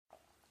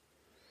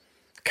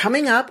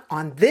Coming up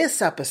on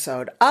this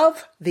episode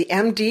of the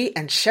MD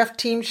and Chef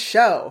Team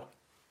Show.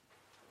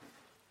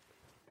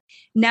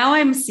 Now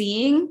I'm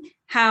seeing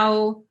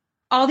how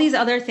all these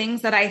other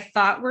things that I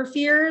thought were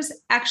fears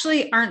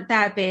actually aren't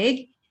that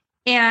big.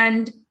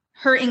 And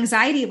her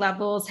anxiety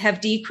levels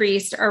have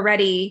decreased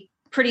already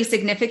pretty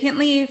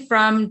significantly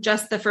from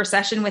just the first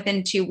session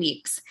within 2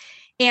 weeks.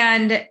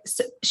 And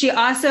she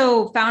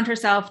also found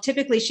herself,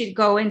 typically she'd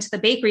go into the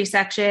bakery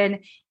section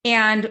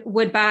and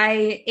would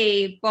buy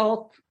a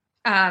bulk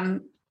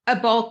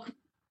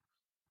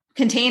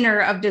container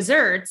of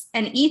desserts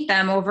and eat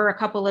them over a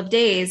couple of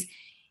days.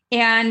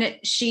 And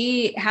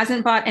she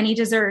hasn't bought any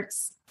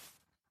desserts,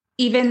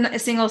 even a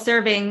single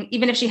serving.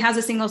 Even if she has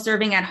a single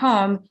serving at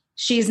home,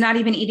 she's not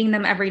even eating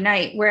them every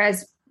night.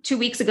 Whereas 2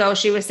 weeks ago,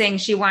 she was saying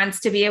she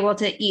wants to be able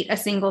to eat a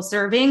single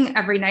serving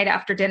every night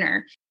after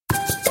dinner.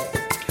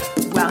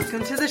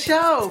 Welcome to the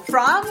show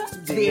from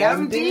the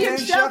MD and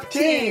Chef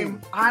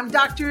Team. I'm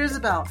Dr.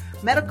 Isabel,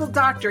 medical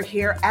doctor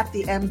here at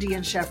the MD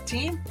and Chef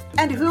Team.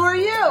 And who are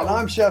you? And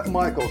I'm Chef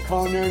Michael,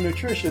 culinary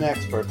nutrition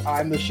expert.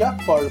 I'm the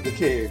chef part of the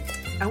team.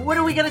 And what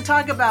are we going to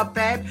talk about,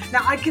 babe?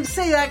 Now, I can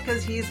say that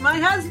because he's my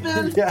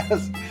husband.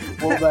 Yes.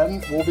 Well,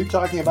 then we'll be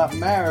talking about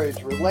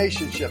marriage,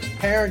 relationships,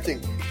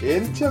 parenting,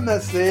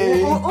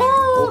 intimacy.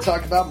 We'll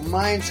talk about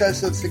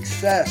mindsets of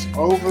success,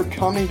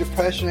 overcoming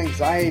depression,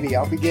 anxiety.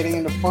 I'll be getting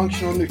into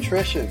functional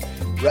nutrition,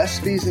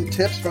 recipes and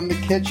tips from the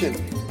kitchen.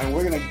 And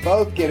we're going to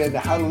both get into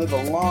how to live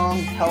a long,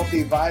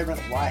 healthy,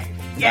 vibrant life.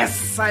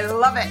 Yes, I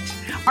love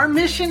it. Our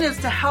mission is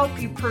to help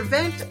you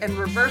prevent and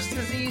reverse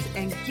disease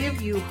and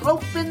give you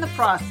hope in the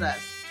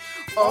process.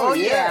 Oh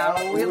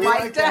yeah, we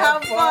like to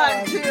have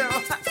fun too.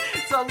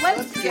 So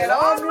let's get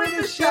on with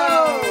the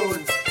show.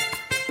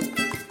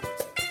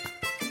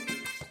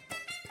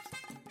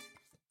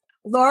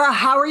 Laura,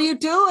 how are you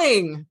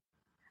doing?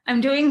 I'm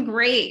doing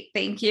great.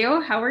 Thank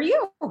you. How are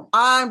you?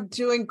 I'm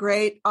doing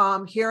great.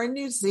 Here in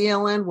New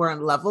Zealand, we're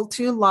in level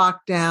 2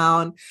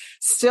 lockdown,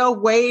 still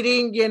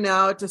waiting,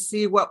 to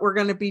see what we're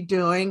going to be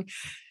doing.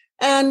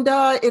 And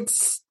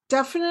it's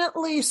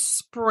definitely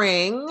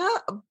spring,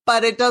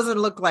 but it doesn't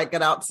look like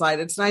it outside.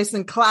 It's nice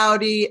and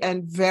cloudy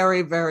and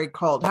very, very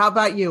cold. How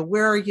about you?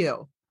 Where are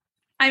you?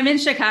 I'm in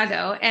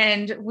Chicago,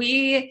 and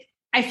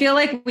I feel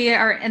like we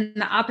are in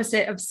the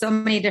opposite of so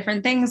many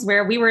different things,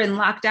 where we were in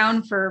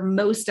lockdown for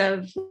most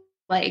of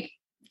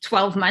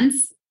 12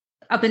 months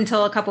up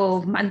until a couple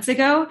of months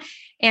ago.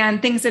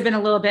 And things have been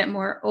a little bit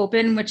more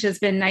open, which has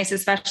been nice,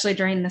 especially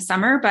during the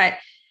summer. But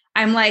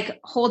I'm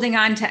holding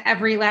on to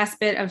every last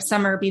bit of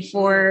summer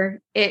before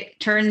it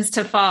turns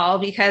to fall,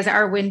 because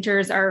our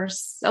winters are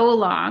so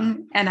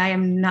long and I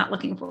am not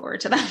looking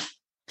forward to them.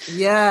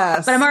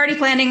 Yes. But I'm already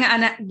planning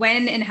on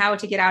when and how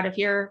to get out of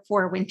here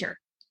for winter.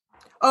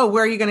 Oh,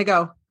 where are you going to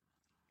go?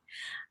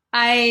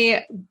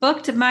 I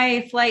booked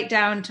my flight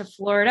down to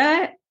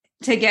Florida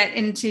to get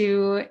in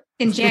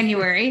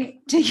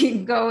January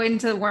to go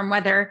into the warm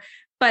weather,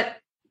 but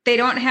they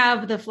don't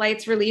have the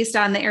flights released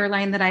on the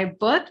airline that I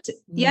booked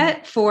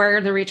yet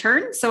for the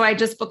return. So I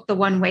just booked the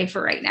one way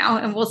for right now,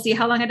 and we'll see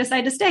how long I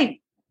decide to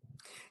stay.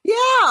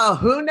 Yeah,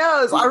 who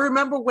knows? I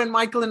remember when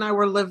Michael and I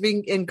were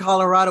living in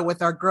Colorado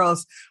with our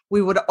girls,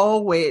 we would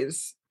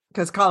always,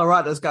 because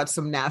Colorado's got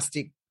some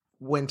nasty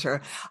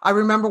winter. I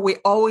remember we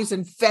always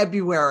in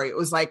February, it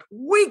was like,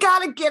 we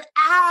got to get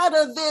out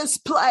of this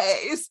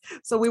place.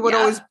 So we would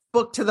always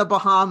book to the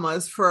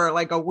Bahamas for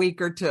a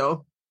week or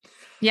two.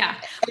 Yeah.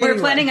 Anyway. We're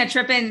planning a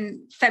trip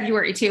in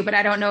February too, but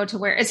I don't know to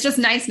where. It's just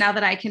nice now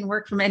that I can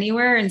work from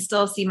anywhere and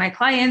still see my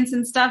clients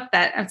and stuff,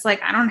 that it's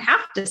I don't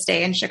have to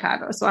stay in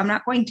Chicago. So I'm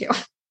not going to.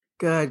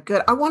 Good.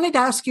 I wanted to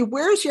ask you,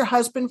 where is your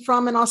husband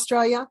from in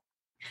Australia?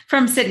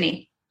 From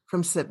Sydney.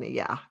 From Sydney.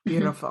 Yeah.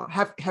 Beautiful.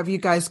 Mm-hmm. Have you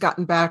guys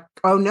gotten back?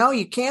 Oh no,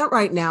 you can't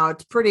right now.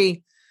 It's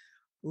pretty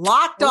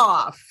locked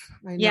off.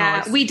 I know.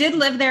 Yeah. We did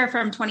live there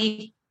from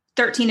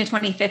 2013 to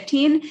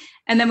 2015.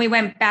 And then we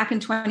went back in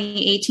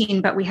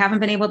 2018, but we haven't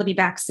been able to be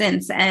back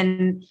since.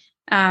 And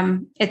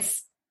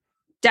it's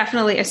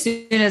definitely, as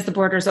soon as the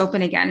borders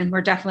open again,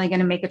 we're definitely going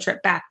to make a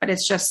trip back, but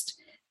it's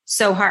just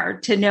so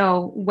hard to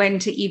know when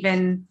to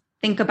even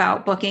think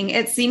about booking.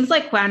 It seems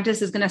like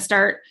Qantas is going to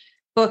start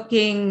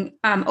booking,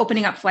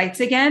 opening up flights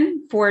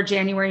again for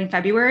January and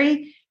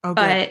February. Okay.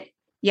 But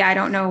yeah, I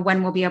don't know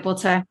when we'll be able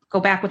to go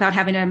back without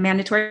having a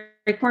mandatory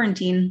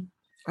quarantine.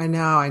 I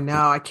know.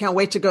 I can't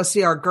wait to go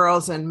see our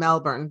girls in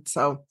Melbourne.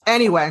 So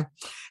anyway,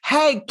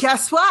 hey,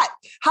 guess what?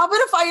 How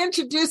about if I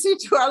introduce you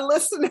to our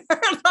listeners?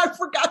 I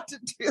forgot to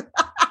do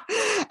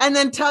that. And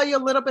then tell you a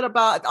little bit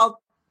about,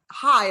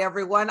 hi,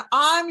 everyone.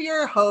 I'm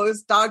your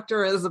host,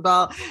 Dr.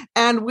 Isabel,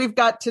 and we've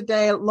got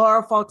today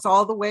Laura Foulkes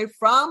all the way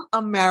from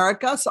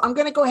America. So I'm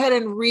going to go ahead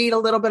and read a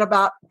little bit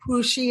about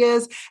who she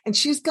is, and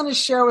she's going to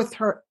share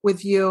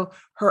with you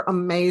her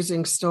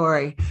amazing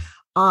story.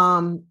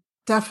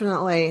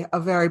 Definitely a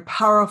very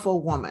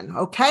powerful woman.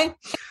 Okay.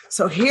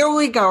 So here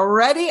we go.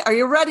 Ready? Are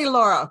you ready,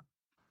 Laura?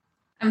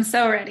 I'm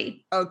so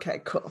ready.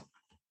 Okay, cool.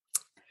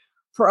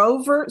 For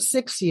over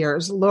 6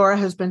 years, Laura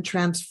has been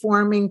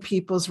transforming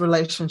people's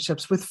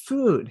relationships with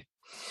food.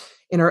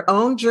 in her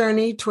own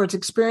journey towards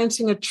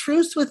experiencing a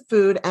truce with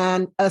food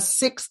and a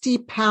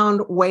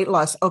 60-pound weight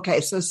loss.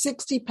 Okay, so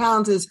 60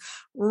 pounds is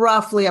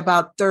roughly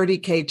about 30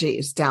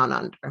 kgs down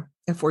under,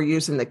 if we're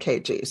using the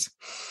kgs.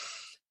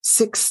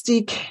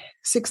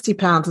 60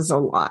 pounds is a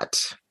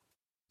lot.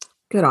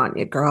 Good on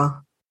you,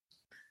 girl.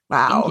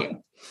 Wow. Thank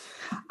you.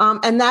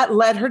 And that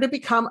led her to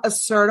become a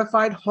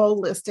certified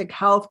holistic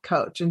health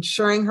coach,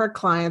 ensuring her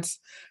clients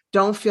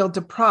don't feel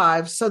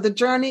deprived. So the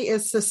journey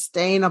is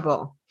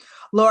sustainable.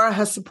 Laura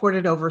has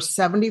supported over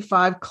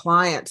 75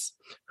 clients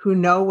who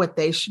know what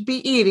they should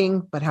be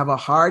eating, but have a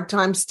hard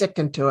time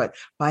sticking to it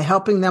by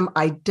helping them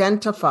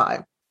identify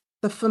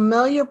the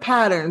familiar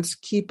patterns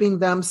keeping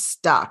them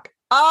stuck.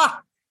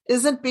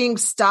 Isn't being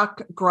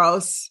stuck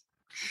gross?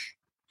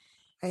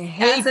 I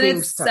hate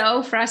being stuck. It's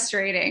so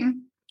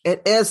frustrating.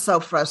 It is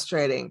so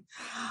frustrating.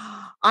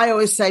 I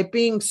always say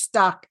being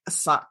stuck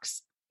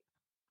sucks.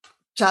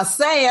 Just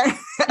saying.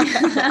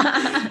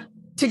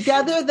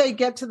 Together, they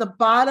get to the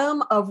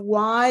bottom of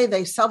why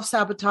they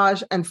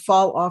self-sabotage and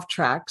fall off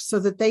track so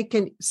they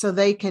can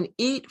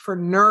eat for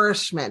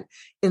nourishment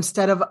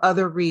instead of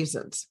other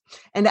reasons.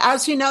 And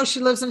as you know, she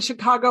lives in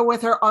Chicago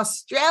with her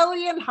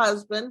Australian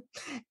husband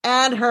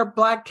and her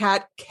black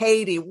cat,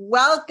 Katie.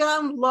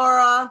 Welcome,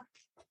 Laura.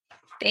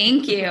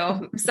 Thank you.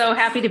 I'm so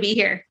happy to be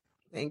here.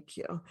 Thank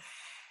you.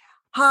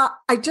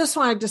 I just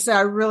wanted to say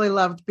I really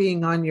loved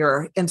being on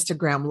your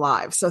Instagram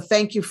Live. So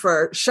thank you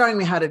for showing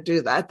me how to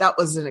do that. That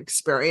was an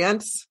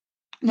experience.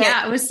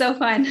 Yeah, it was so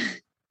fun.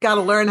 Got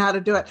to learn how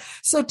to do it.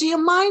 So do you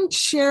mind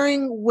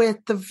sharing with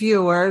the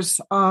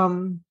viewers, our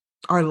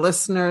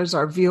listeners,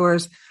 our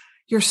viewers,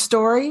 your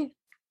story?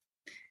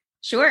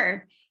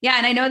 Sure. Yeah.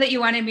 And I know that you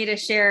wanted me to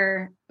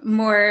share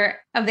more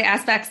of the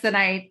aspects that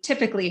I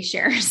typically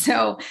share.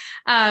 So,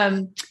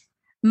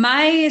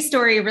 my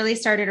story really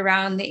started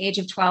around the age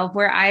of 12,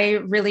 where I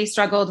really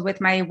struggled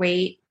with my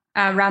weight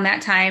around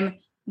that time.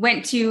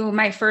 Went to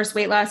my first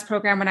weight loss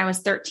program when I was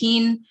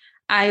 13.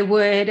 I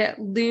would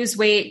lose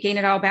weight, gain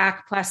it all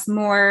back, plus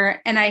more.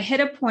 And I hit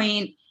a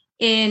point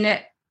in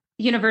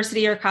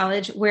university or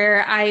college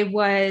where I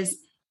was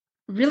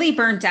really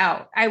burnt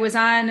out. I was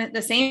on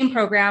the same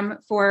program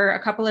for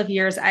a couple of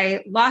years.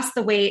 I lost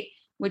the weight,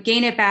 would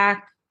gain it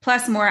back,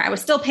 plus more. I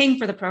was still paying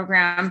for the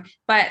program,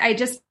 but I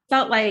just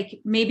felt like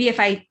maybe if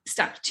I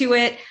stuck to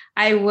it,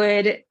 I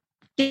would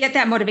get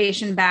that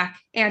motivation back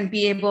and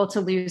be able to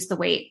lose the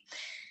weight.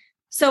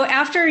 So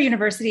after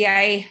university,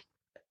 I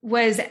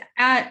was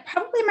at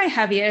probably my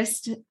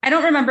heaviest. I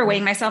don't remember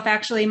weighing myself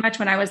actually much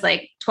when I was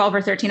like 12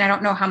 or 13. I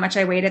don't know how much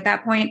I weighed at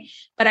that point,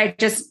 but I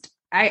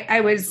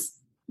was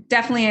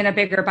definitely in a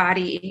bigger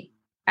body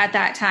at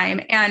that time.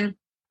 And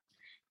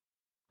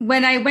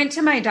when I went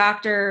to my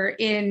doctor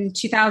in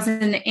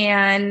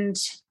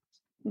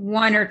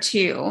 2001 or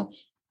 2,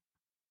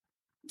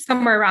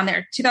 somewhere around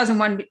there,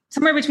 2001,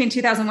 somewhere between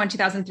 2001,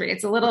 2003.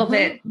 It's a little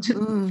bit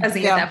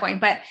fuzzy at that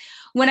point. But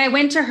when I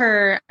went to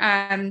her,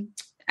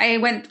 I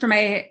went for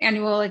my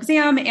annual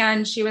exam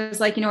and she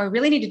was like, I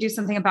really need to do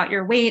something about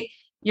your weight.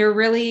 You're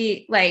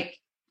really like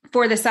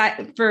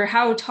for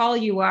how tall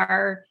you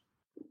are,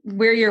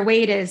 where your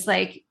weight is,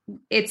 like,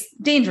 it's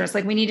dangerous.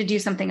 Like, we need to do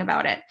something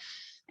about it.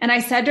 And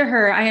I said to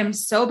her, I am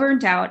so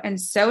burnt out and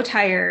so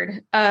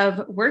tired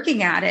of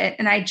working at it.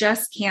 And I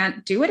just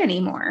can't do it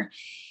anymore.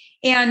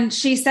 And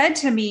she said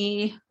to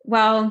me,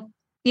 well,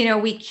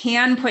 we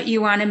can put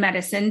you on a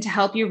medicine to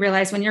help you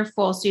realize when you're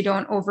full so you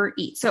don't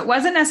overeat. So it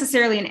wasn't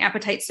necessarily an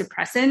appetite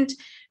suppressant,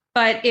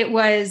 but it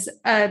was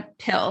a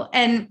pill.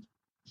 And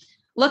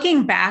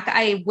looking back,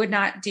 I would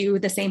not do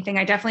the same thing.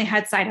 I definitely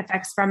had side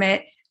effects from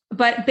it.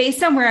 But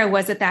based on where I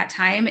was at that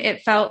time,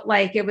 it felt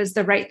like it was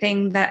the right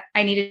thing that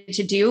I needed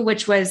to do,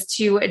 which was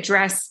to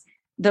address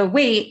the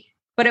weight.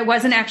 But it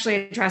wasn't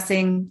actually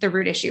addressing the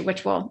root issue,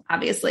 which we'll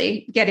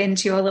obviously get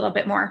into a little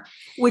bit more.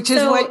 Which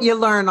is what you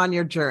learn on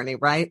your journey,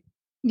 right?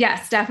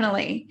 Yes,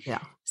 definitely. Yeah.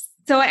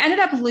 So I ended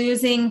up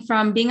losing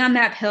from being on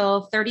that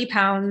pill 30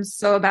 pounds,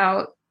 so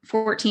about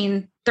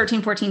 13,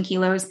 14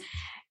 kilos.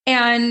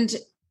 And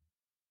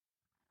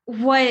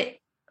what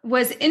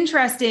was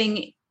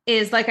interesting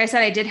is, like I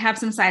said, I did have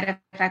some side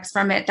effects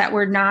from it that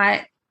were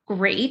not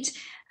great.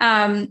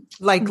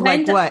 Like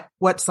what?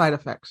 What side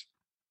effects?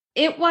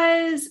 It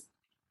was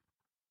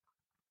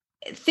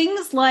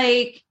things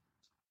like,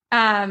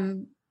 I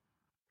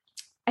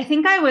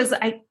think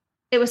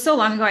it was so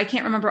long ago, I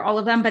can't remember all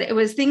of them, but it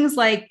was things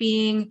like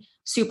being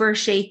super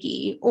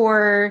shaky,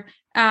 or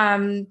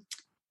I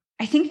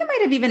think it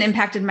might have even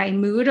impacted my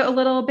mood a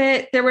little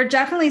bit. There were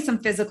definitely some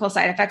physical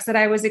side effects that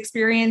I was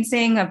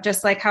experiencing of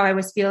just like how I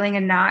was feeling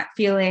and not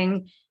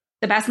feeling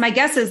the best. My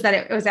guess is that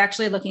it was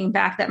actually, looking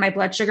back, that my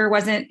blood sugar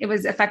it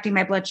was affecting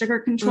my blood sugar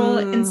control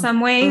in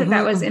some way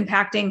that was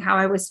impacting how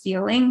I was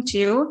feeling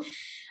too.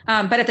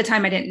 But at the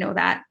time I didn't know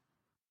that.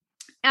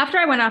 After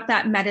I went off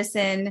that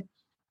medicine,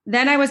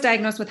 then I was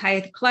diagnosed with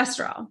high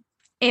cholesterol,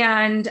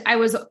 and I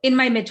was in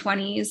my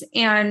mid-20s,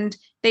 and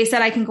they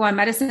said I can go on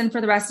medicine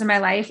for the rest of my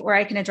life, or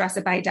I can address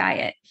it by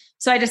diet.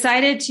 So I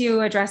decided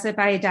to address it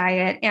by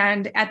diet.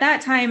 And at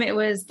that time, it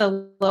was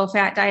the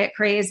low-fat diet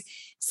craze.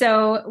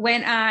 So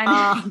went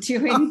on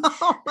doing,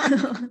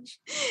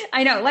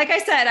 I know, like I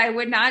said, I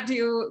would not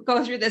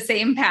go through the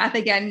same path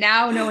again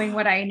now, knowing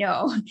what I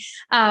know.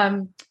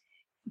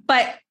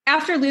 But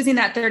after losing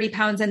that 30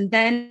 pounds and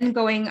then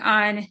going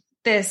on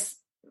this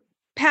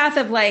path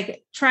of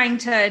like trying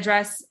to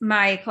address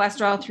my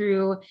cholesterol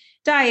through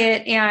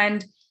diet,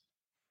 and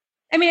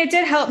I mean, it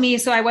did help me.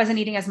 So I wasn't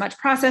eating as much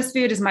processed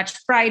food, as much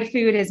fried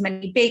food, as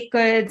many baked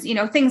goods,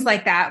 things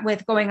like that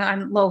with going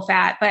on low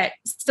fat, but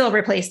still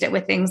replaced it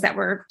with things that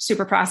were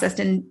super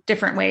processed in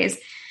different ways.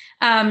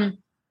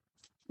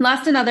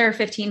 Lost another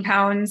 15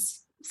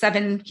 pounds,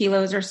 7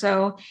 kilos or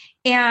so.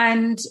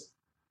 And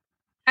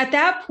at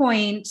that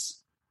point,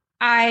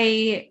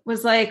 I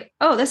was like,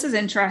 oh, this is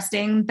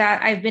interesting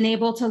that I've been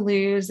able to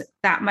lose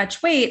that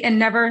much weight and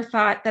never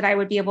thought that I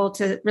would be able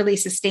to really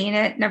sustain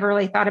it. Never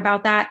really thought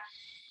about that.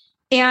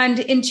 And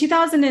in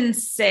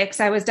 2006,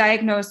 I was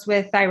diagnosed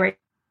with thyroid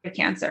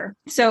cancer.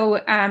 So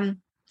at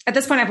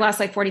this point, I've lost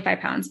like 45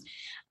 pounds.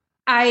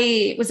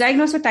 I was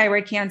diagnosed with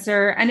thyroid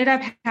cancer, ended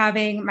up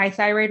having my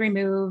thyroid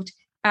removed,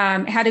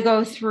 had to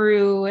go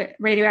through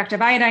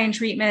radioactive iodine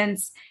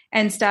treatments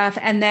and stuff.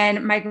 And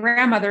then my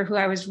grandmother, who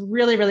I was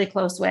really, really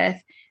close with,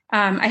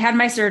 I had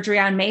my surgery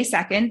on May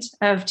 2nd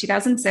of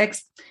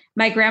 2006.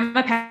 My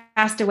grandma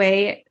passed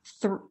away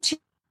 2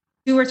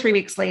 or 3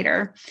 weeks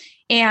later.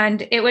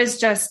 And it was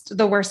just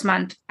the worst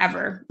month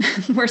ever,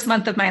 worst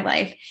month of my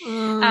life.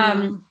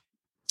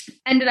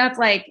 Ended up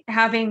like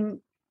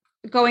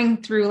going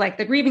through like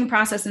the grieving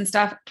process and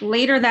stuff.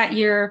 Later that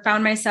year,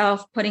 found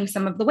myself putting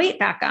some of the weight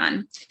back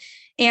on.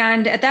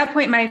 And at that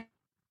point, my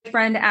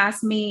friend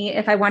asked me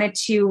if I wanted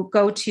to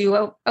go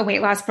to a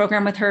weight loss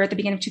program with her at the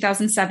beginning of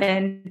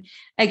 2007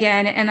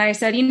 again. And I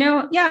said,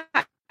 yeah,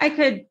 I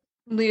could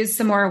lose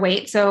some more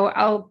weight, so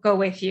I'll go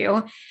with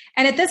you.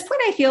 And at this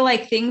point, I feel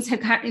like things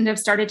had kind of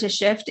started to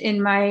shift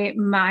in my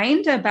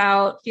mind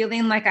about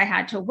feeling like I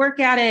had to work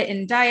at it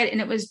and diet.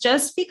 And it was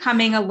just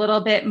becoming a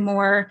little bit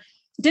more,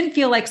 didn't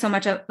feel like so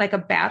much like a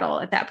battle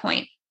at that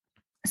point.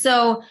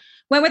 So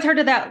went with her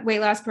to that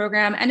weight loss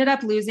program, ended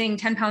up losing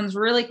 10 pounds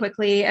really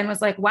quickly and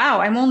was like, wow,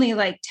 I'm only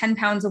like 10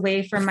 pounds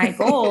away from my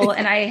goal.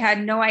 And I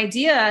had no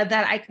idea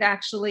that I could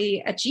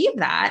actually achieve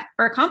that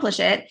or accomplish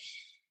it.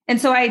 And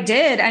so I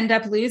did end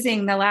up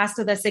losing the last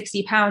of the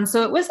 60 pounds.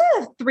 So it was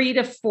a 3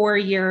 to 4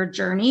 year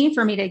journey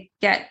for me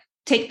to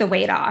take the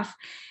weight off.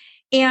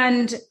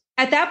 And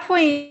at that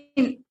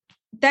point,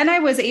 then I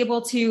was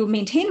able to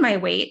maintain my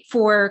weight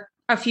for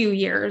a few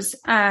years,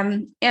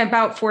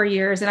 about 4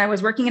 years. And I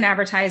was working in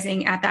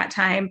advertising at that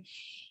time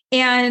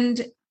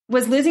and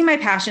was losing my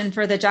passion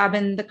for the job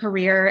and the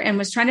career and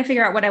was trying to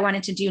figure out what I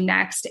wanted to do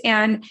next.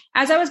 And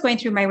as I was going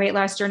through my weight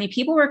loss journey,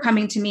 people were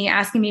coming to me,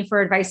 asking me for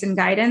advice and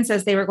guidance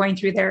as they were going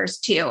through theirs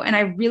too. And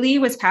I really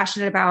was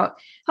passionate about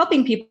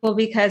helping people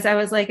because I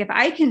was like, if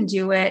I can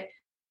do it,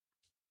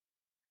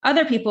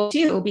 other people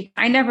too.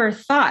 I never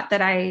thought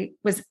that I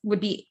would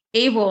be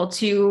able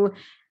to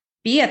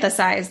be at the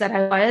size that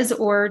I was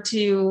or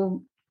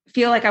to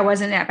feel like I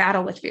wasn't at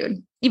battle with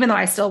food, even though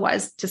I still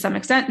was to some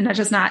extent, and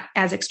just not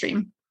as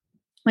extreme,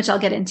 which I'll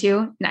get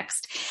into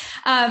next.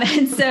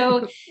 And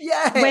so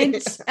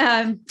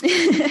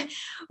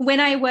when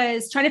I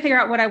was trying to figure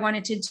out what I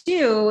wanted to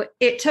do,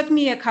 it took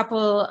me a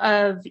couple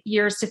of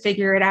years to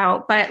figure it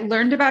out, but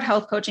learned about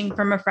health coaching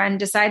from a friend,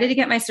 decided to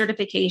get my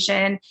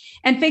certification,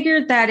 and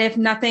figured that if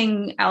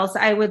nothing else,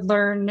 I would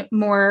learn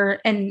more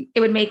and it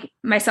would make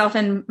myself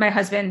and my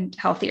husband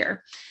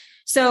healthier.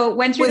 So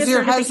went through the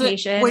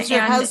certification. Was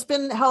your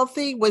husband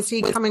healthy? Was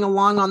he coming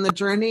along on the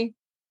journey?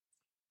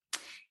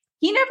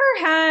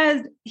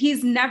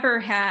 He's never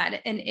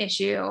had an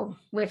issue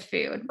with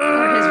food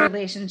or his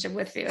relationship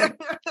with food.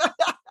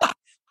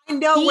 I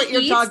know what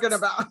you're talking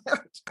about.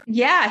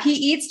 Yeah. He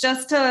eats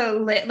just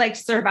to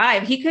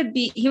survive. He would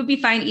be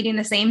fine eating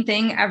the same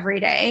thing every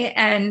day.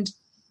 And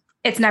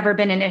it's never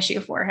been an issue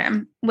for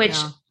him, which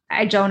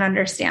I don't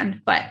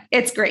understand, but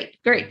it's great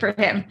for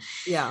him.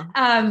 Yeah.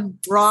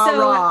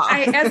 Raw.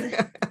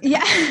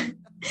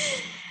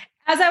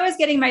 As I was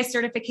getting my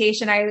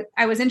certification,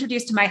 I was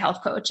introduced to my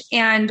health coach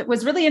and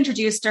was really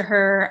introduced to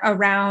her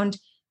around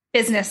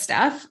business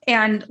stuff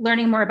and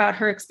learning more about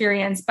her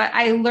experience. But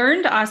I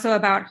learned also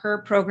about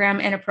her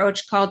program and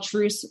approach called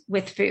Truce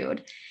with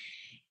Food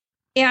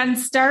and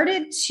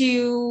started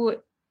to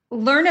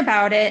learn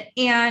about it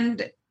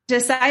and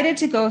decided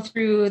to go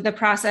through the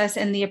process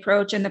and the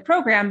approach and the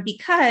program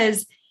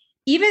because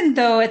even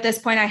though at this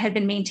point I had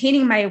been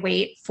maintaining my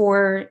weight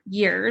for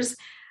years,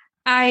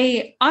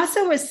 I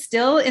also was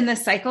still in the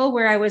cycle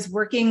where I was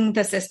working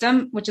the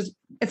system, which is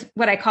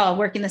what I call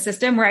working the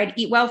system, where I'd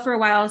eat well for a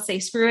while, say,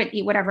 screw it,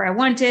 eat whatever I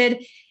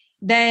wanted.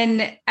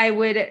 Then I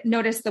would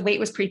notice the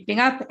weight was creeping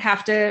up,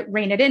 have to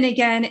rein it in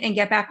again and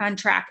get back on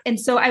track. And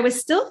so I was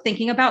still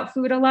thinking about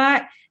food a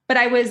lot, but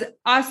I was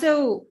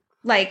also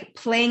like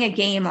playing a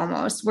game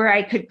almost where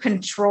I could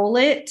control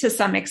it to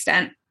some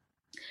extent.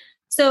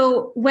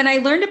 So when I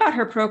learned about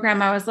her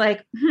program, I was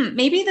like,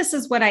 maybe this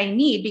is what I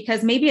need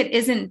because maybe it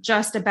isn't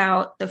just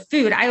about the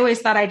food. I always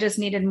thought I just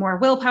needed more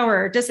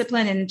willpower or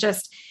discipline and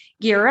just,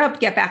 gear up,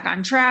 get back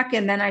on track,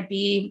 and then I'd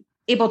be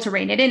able to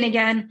rein it in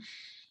again.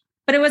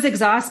 But it was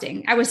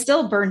exhausting. I was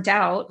still burnt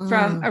out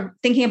from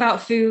thinking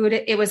about food.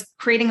 It was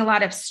creating a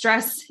lot of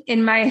stress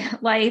in my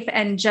life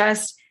and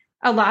just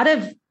a lot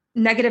of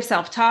negative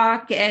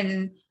self-talk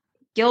and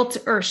guilt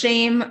or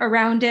shame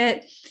around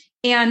it.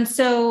 And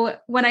so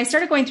when I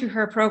started going through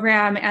her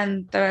program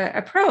and the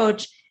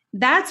approach,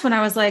 that's when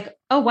I was like,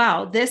 oh,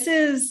 wow,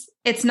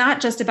 it's not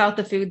just about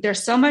the food.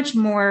 There's so much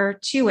more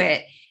to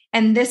it.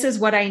 And this is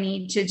what I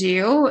need to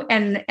do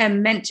and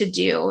am meant to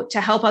do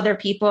to help other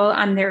people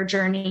on their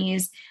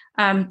journeys,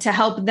 to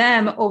help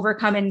them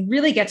overcome and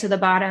really get to the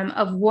bottom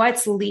of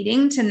what's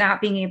leading to not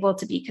being able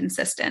to be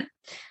consistent.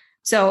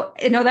 So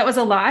I know that was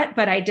a lot,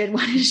 but I did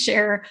want to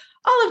share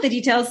all of the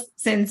details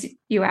since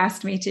you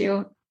asked me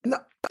to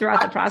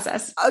throughout the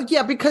process.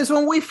 Yeah, because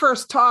when we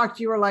first talked,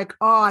 you were like,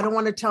 oh, I don't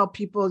want to tell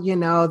people,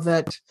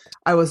 that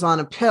I was on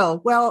a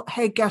pill. Well,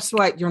 hey, guess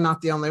what? You're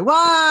not the only one.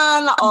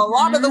 A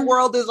lot of the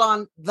world is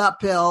on the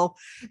pill,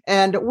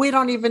 and we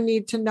don't even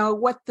need to know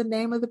what the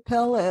name of the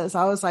pill is.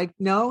 I was like,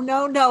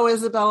 no,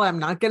 Isabel, I'm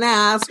not going to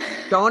ask.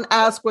 Don't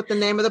ask what the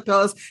name of the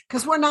pill is,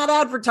 because we're not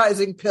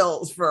advertising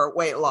pills for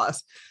weight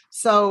loss.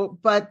 So,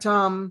 but I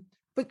don't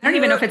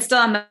even know if it's still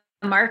on the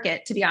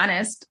market, to be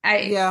honest.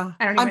 I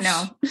don't even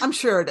know. I'm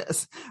sure it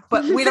is,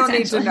 but we don't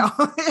need to know.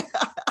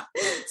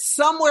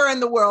 Somewhere in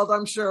the world,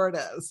 I'm sure it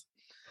is.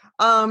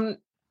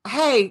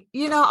 Hey,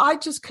 I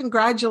just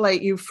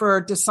congratulate you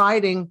for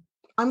deciding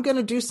I'm going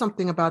to do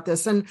something about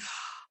this. And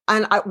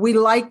we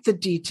like the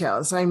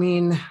details. I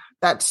mean,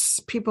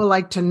 people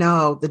like to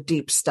know the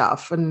deep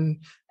stuff and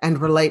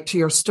relate to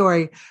your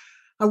story.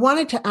 I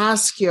wanted to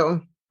ask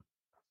you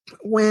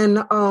when,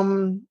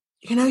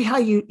 how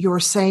you were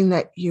saying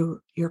that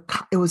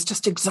it was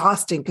just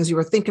exhausting because you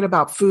were thinking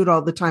about food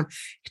all the time.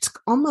 It's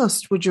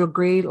almost, would you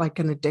agree, like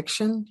an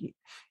addiction?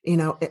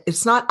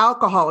 It's not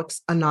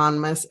Alcoholics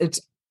Anonymous.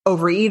 It's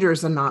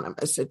Overeaters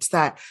Anonymous. It's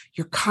that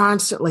you're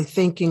constantly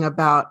thinking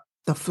about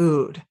the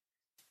food.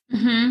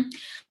 Mm-hmm.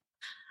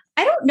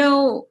 I don't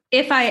know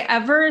if I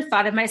ever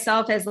thought of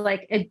myself as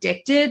like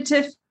addicted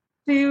to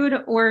food,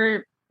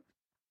 or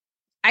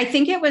I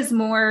think it was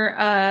more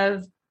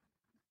of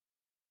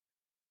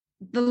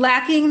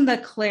lacking the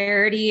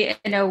clarity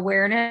and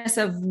awareness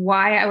of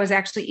why I was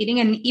actually eating.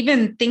 And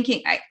even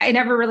thinking, I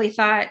never really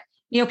thought,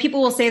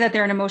 people will say that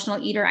they're an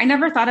emotional eater. I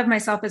never thought of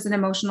myself as an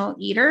emotional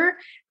eater,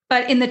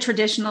 but in the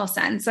traditional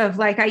sense of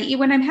like, I eat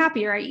when I'm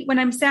happy, or I eat when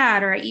I'm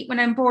sad, or I eat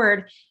when I'm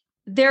bored.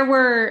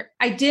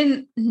 I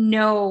didn't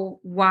know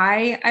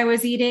why I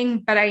was eating,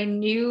 but I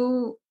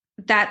knew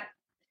that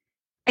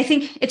I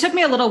think it took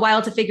me a little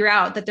while to figure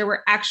out that there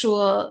were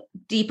actual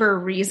deeper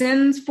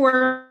reasons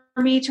for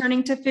me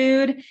turning to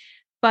food.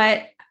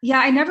 But yeah,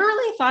 I never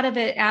really thought of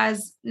it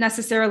as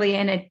necessarily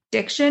an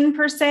addiction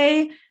per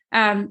se.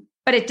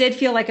 But it did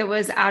feel like it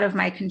was out of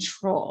my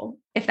control,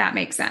 if that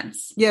makes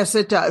sense. Yes,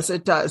 it does.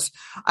 It does.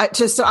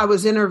 I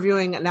was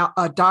interviewing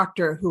a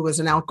doctor who was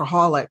an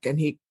alcoholic, and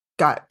he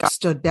got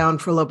stood down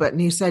for a little bit.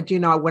 And he said,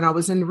 when I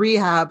was in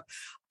rehab,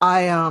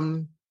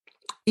 even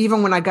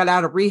when I got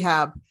out of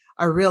rehab,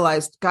 I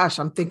realized, gosh,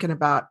 I'm thinking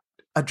about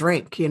a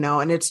drink,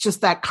 and it's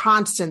just that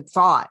constant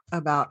thought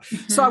about.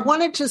 Mm-hmm. So I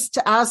wanted just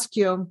to ask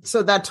you,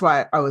 so that's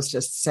why I was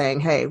just saying,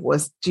 hey,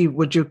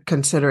 would you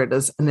consider it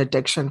as an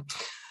addiction?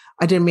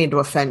 I didn't mean to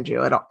offend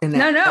you at all.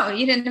 No,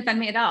 you didn't offend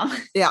me at all.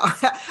 Yeah.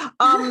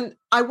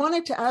 I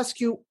wanted to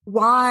ask you,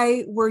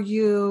 why were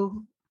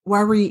you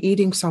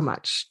eating so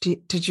much?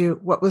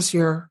 What was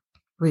your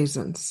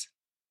reasons?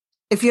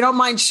 If you don't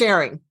mind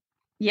sharing.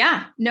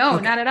 Yeah, no,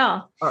 okay. Not at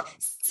all. Right.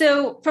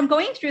 So from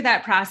going through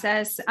that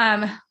process,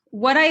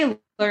 what I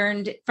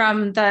learned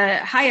from the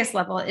highest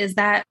level is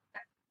that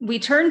we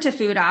turn to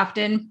food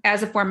often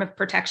as a form of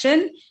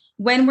protection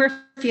when we're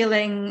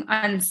feeling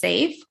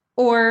unsafe,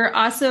 or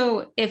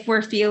also if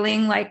we're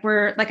feeling like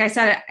like I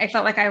said, I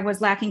felt like I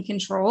was lacking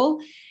control.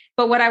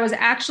 But what I was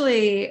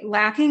actually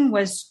lacking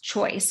was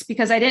choice,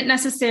 because I didn't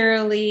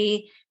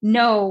necessarily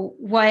know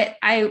what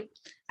I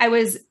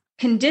was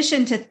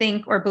conditioned to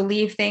think or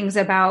believe things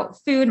about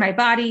food, my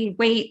body,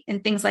 weight,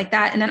 and things like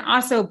that. And then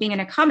also being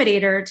an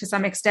accommodator to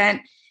some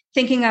extent,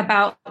 thinking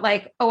about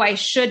like, oh, I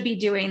should be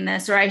doing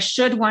this, or I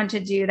should want to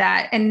do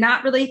that, and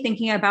not really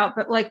thinking about,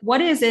 but like,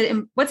 what is it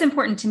and what's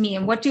important to me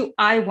and what do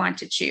I want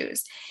to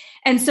choose?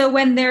 And so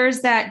when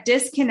there's that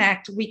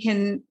disconnect,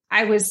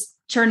 I was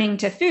turning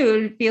to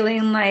food,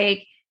 feeling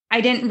like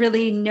I didn't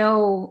really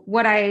know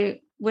what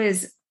I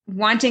was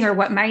wanting or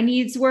what my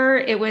needs were.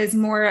 It was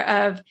more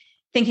of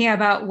thinking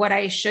about what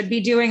I should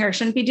be doing or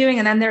shouldn't be doing.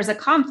 And then there's a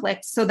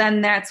conflict. So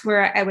then that's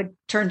where I would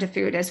turn to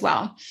food as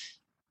well.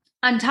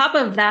 On top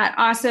of that,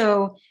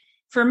 also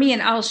for me,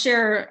 and I'll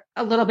share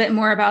a little bit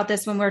more about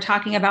this when we're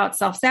talking about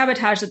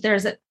self-sabotage, that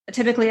there's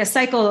typically a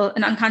cycle,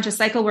 an unconscious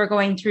cycle we're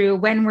going through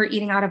when we're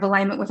eating out of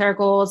alignment with our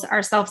goals,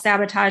 our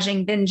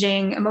self-sabotaging,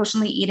 binging,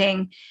 emotionally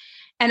eating.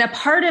 And a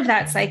part of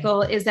that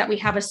cycle is that we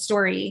have a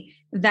story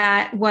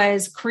that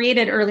was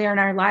created earlier in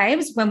our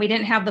lives when we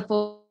didn't have the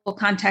full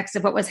context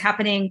of what was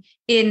happening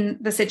in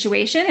the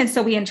situation. And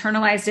so we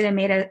internalized it and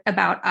made it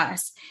about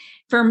us.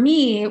 for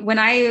me, when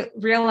I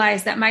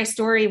realized that my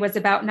story was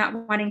about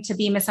not wanting to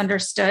be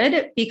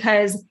misunderstood,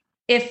 because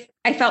if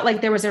I felt like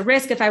there was a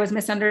risk, if I was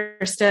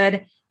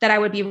misunderstood, that I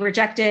would be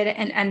rejected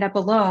and end up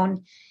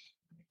alone.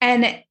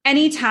 And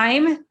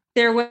anytime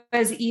there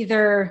was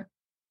either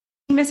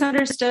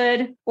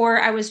misunderstood or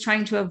I was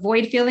trying to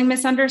avoid feeling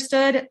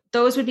misunderstood,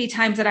 those would be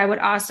times that I would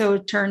also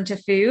turn to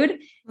food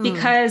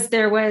because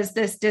there was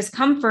this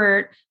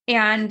discomfort.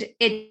 And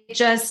it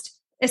just,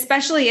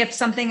 especially if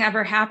something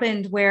ever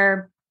happened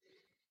where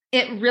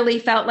it really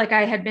felt like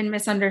I had been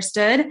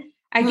misunderstood,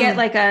 I get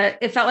like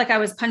it felt like I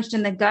was punched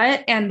in the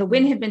gut and the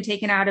wind had been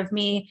taken out of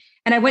me.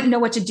 And I wouldn't know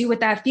what to do with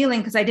that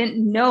feeling because I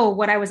didn't know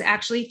what I was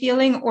actually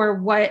feeling or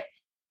what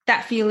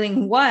that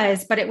feeling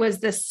was, but it was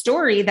the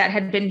story that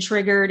had been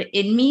triggered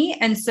in me.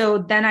 And so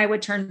then I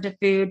would turn to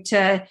food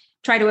to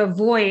try to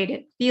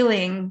avoid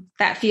feeling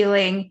that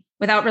feeling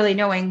without really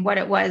knowing what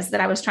it was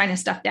that I was trying to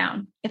stuff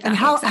down. If that and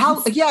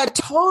makes sense. yeah, it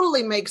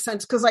totally makes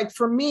sense. Cause like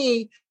for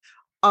me,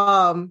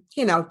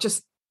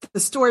 just the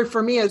story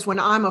for me is when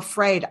I'm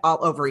afraid,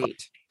 I'll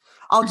overeat.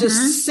 I'll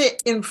just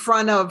sit in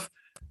front of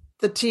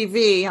the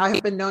TV. I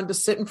have been known to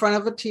sit in front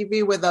of a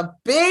TV with a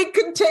big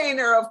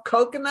container of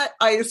coconut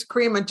ice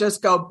cream and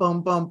just go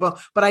boom, boom, boom.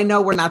 But I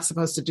know we're not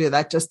supposed to do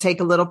that. Just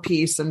take a little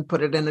piece and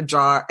put it in a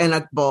jar, in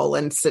a bowl,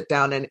 and sit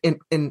down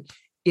and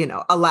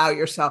allow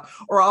yourself.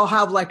 Or I'll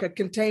have like a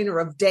container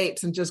of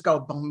dates and just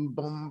go boom,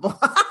 boom, boom.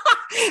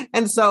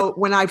 And so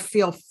when I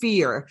feel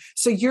fear,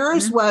 so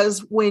yours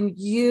was when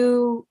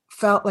you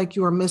felt like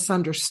you were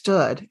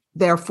misunderstood,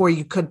 therefore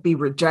you could be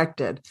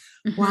rejected.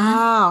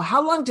 Wow.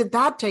 How long did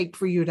that take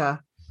for you to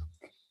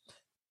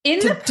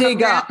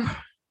dig up?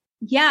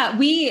 Yeah,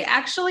 we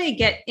actually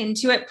get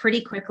into it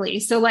pretty quickly.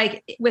 So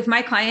like with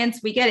my clients,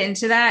 we get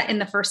into that in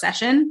the first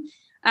session.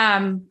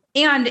 And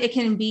it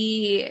can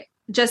be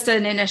just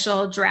an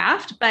initial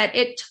draft, but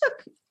it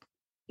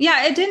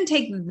didn't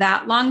take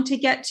that long to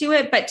get to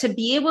it, but to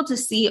be able to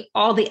see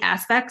all the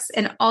aspects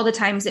and all the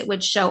times it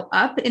would show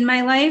up in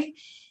my life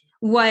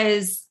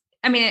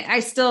I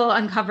still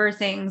uncover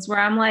things where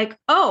I'm like,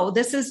 oh,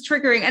 this is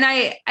triggering. And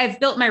I've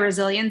built my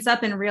resilience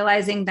up in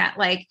realizing that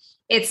like,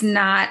 it's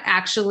not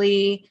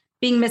actually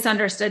being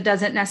misunderstood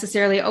doesn't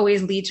necessarily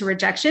always lead to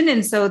rejection.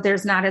 And so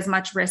there's not as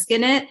much risk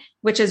in it,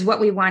 which is what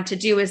we want to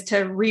do, is to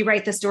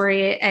rewrite the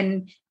story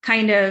and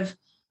kind of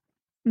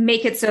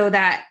make it so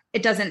that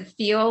it doesn't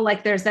feel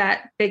like there's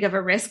that big of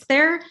a risk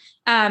there.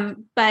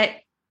 But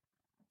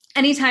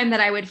anytime that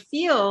I would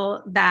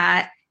feel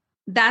that,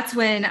 that's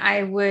when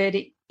I would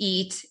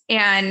eat,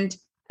 and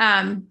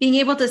being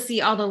able to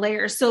see all the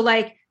layers. So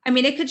like,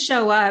 it could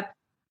show up.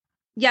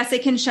 Yes,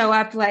 it can show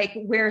up like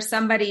where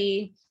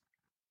somebody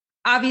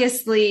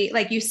obviously,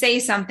 like you say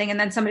something and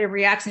then somebody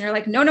reacts and you're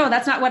like, no,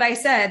 that's not what I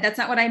said. That's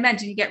not what I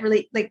meant. And you get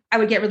really I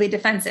would get really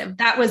defensive.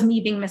 That was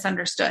me being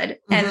misunderstood.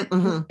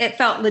 And it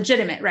felt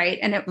legitimate. Right.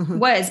 And it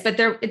was, but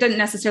it didn't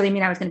necessarily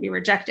mean I was going to be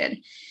rejected.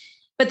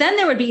 But then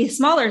there would be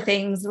smaller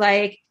things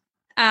like,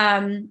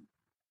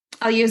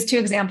 I'll use two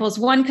examples.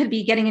 One could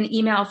be getting an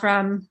email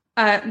from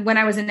when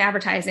I was in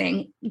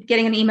advertising,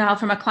 getting an email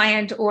from a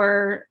client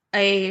or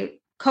a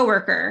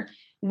coworker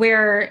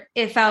where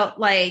it felt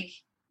like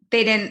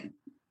there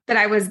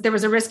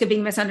was a risk of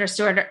being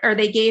misunderstood, or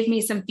they gave me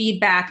some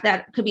feedback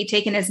that could be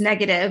taken as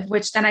negative,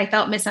 which then I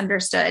felt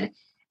misunderstood.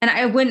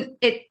 And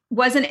it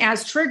wasn't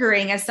as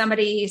triggering as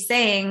somebody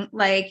saying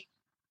like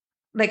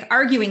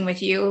arguing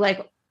with you,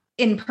 like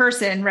in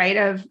person, right?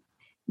 Of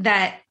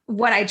that,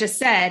 what I just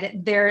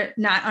said, they're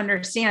not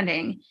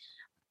understanding.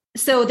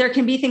 So there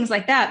can be things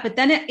like that. But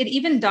then it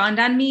even dawned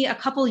on me a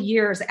couple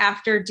years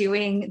after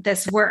doing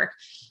this work,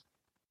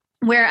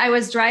 where I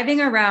was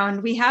driving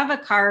around. We have a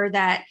car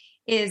that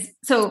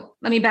so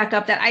let me back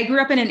up, that I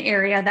grew up in an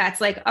area that's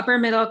like upper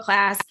middle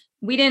class.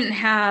 We didn't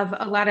have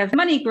a lot of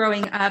money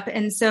growing up.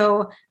 And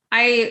so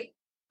I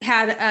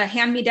had a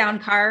hand-me-down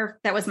car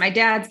that was my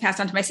dad's, passed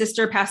on to my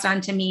sister, passed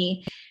on to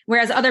me.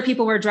 Whereas other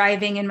people were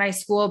driving in my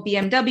school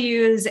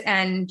BMWs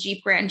and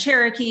Jeep Grand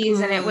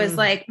Cherokees. And it was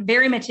like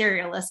very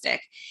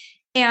materialistic.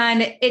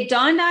 And it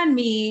dawned on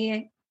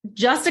me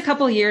just a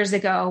couple years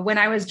ago when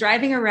I was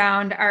driving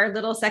around our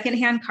little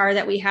secondhand car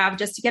that we have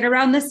just to get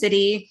around the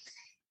city.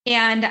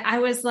 And I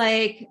was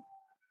like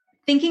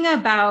thinking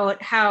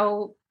about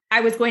how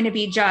I was going to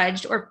be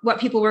judged or what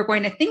people were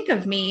going to think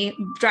of me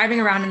driving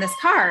around in this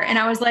car. And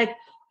I was like,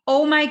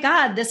 oh my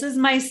God, this is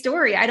my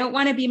story. I don't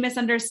want to be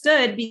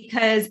misunderstood,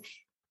 because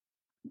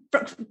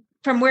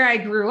from where I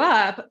grew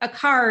up, a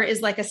car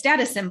is like a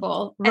status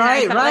symbol. And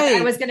I felt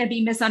like I was going to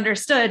be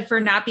misunderstood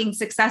for not being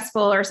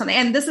successful or something.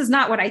 And this is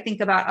not what I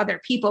think about other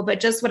people, but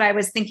just what I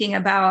was thinking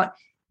about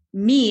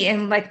me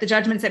and like the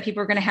judgments that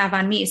people are going to have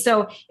on me.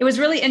 So it was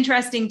really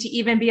interesting to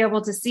even be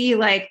able to see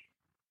like,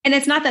 and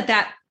it's not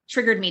that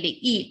triggered me to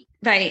eat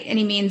by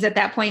any means at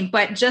that point,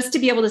 but just to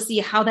be able to see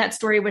how that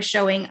story was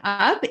showing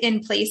up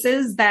in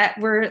places that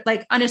were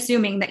like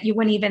unassuming, that you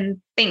wouldn't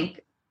even think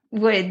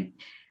would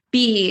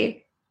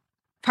be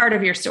part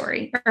of your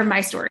story or my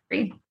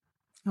story.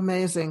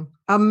 Amazing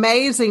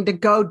to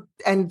go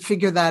and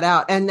figure that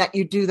out, and that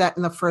you do that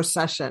in the first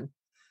session.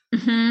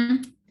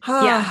 Mm-hmm.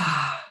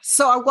 Yeah.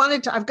 So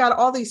I've got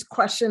all these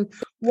questions.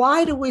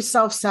 Why do we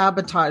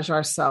self-sabotage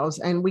ourselves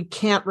and we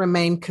can't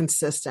remain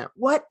consistent?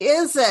 What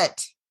is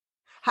it?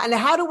 And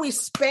how do we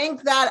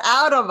spank that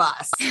out of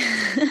us?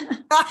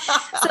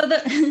 So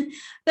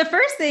the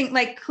first thing,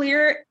 like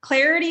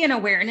clarity and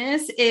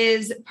awareness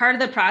is part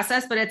of the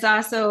process, but it's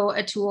also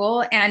a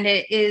tool, and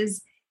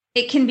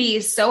it can be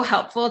so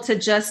helpful to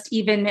just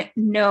even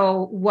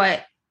know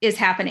what is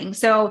happening.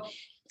 So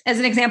as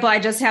an example, I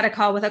just had a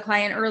call with a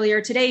client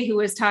earlier today who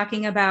was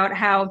talking about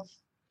how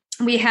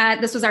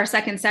this was our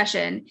second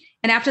session.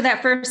 And after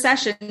that first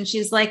session,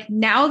 she's like,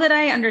 now that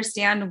I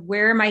understand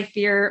what my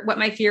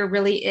fear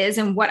really is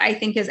and what I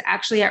think is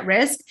actually at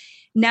risk,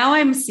 now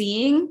I'm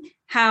seeing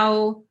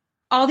how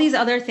all these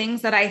other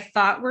things that I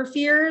thought were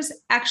fears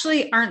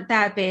actually aren't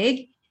that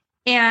big.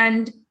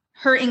 And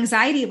her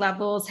anxiety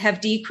levels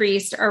have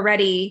decreased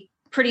already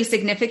pretty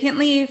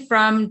significantly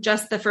from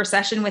just the first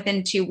session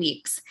within 2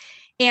 weeks.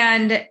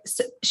 And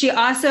she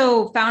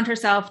also found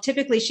herself,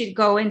 typically she'd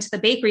go into the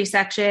bakery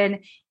section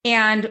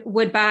and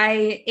would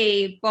buy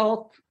a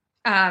bulk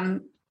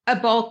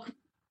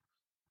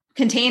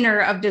container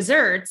of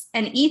desserts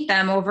and eat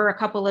them over a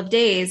couple of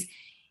days.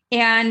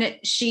 And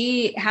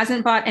she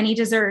hasn't bought any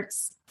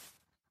desserts,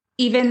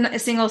 even a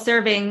single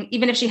serving.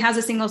 Even if she has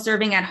a single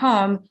serving at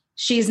home,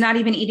 she's not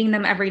even eating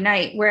them every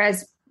night.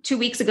 Whereas 2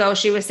 weeks ago,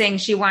 she was saying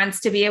she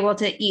wants to be able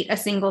to eat a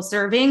single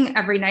serving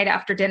every night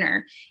after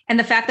dinner. And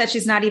the fact that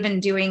she's not even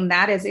doing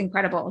that is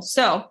incredible.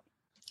 So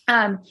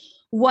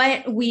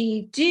what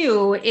we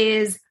do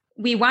is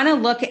we want to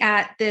look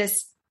at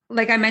this,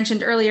 like I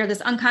mentioned earlier,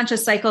 this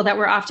unconscious cycle that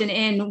we're often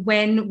in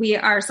when we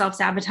are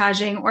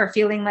self-sabotaging or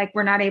feeling like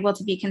we're not able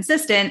to be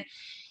consistent,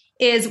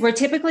 is we're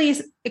typically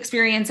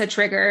experience a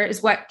trigger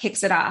is what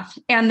kicks it off.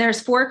 And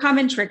there's 4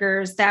 common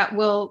triggers that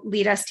will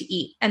lead us to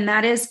eat. And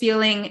that is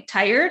feeling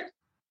tired,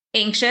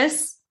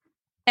 anxious,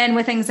 and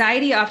with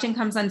anxiety often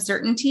comes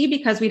uncertainty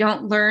because we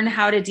don't learn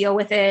how to deal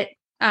with it.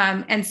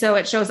 And so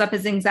it shows up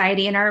as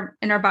anxiety in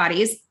our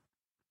bodies,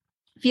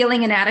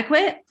 feeling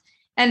inadequate,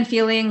 and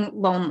feeling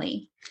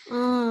lonely.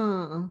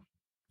 From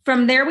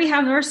there, we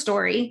have our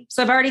story.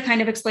 So I've already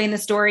kind of explained the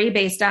story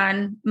based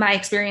on my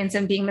experience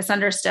in being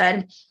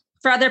misunderstood.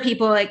 For other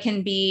people, it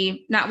can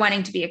be not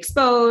wanting to be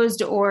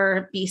exposed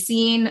or be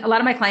seen. A lot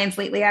of my clients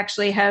lately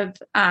actually have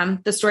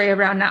the story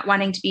around not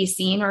wanting to be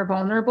seen or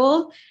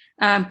vulnerable,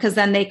 because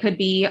then they could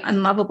be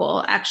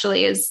unlovable,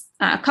 actually, is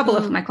a couple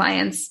of my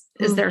clients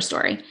is their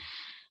story.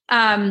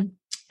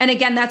 And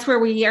again, that's where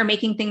we are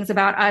making things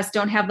about us,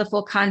 don't have the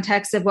full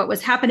context of what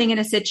was happening in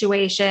a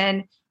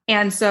situation.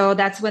 And so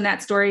that's when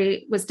that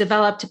story was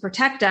developed to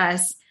protect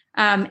us.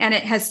 And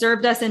it has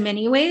served us in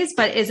many ways,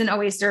 but isn't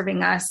always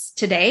serving us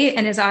today,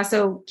 and is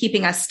also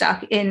keeping us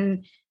stuck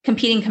in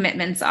competing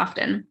commitments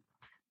often.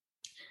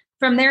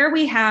 From there,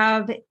 we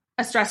have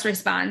a stress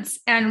response.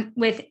 And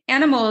with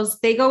animals,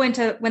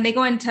 when they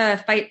go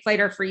into fight, flight,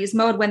 or freeze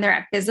mode, when they're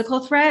at physical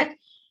threat,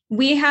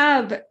 we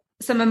have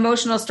some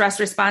emotional stress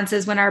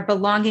responses when our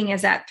belonging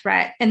is at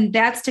threat. And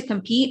that's to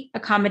compete,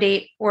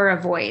 accommodate, or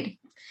avoid.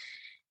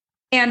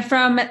 And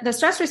from the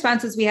stress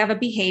responses, we have a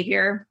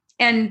behavior.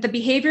 And the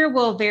behavior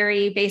will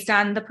vary based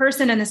on the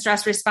person and the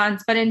stress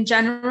response. But in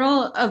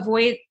general,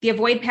 the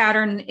avoid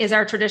pattern is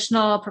our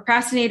traditional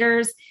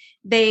procrastinators.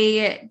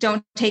 They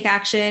don't take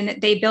action.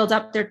 They build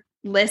up their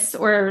lists,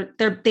 or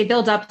they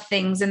build up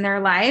things in their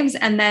lives,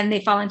 and then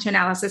they fall into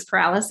analysis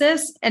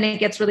paralysis, and it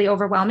gets really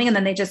overwhelming, and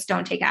then they just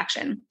don't take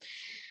action.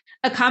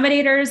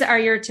 Accommodators are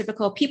your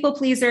typical people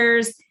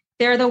pleasers.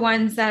 They're the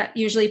ones that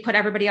usually put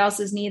everybody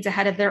else's needs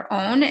ahead of their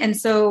own. And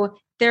so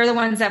they're the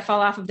ones that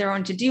fall off of their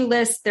own to-do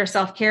list. Their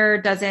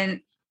self-care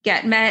doesn't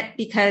get met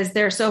because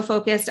they're so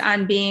focused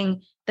on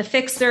being the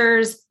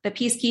fixers, the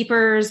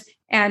peacekeepers,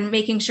 and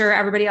making sure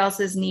everybody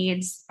else's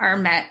needs are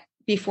met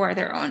before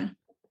their own.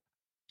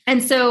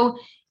 And so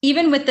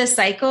even with this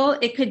cycle,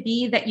 it could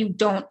be that you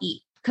don't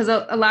eat, because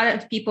a lot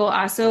of people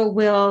also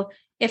will,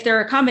 if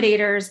they're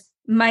accommodators,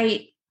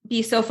 might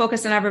be so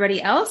focused on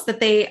everybody else that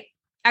they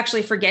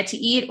actually forget to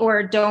eat,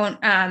 or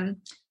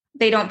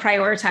they don't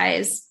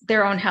prioritize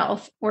their own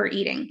health or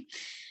eating.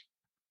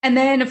 And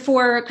then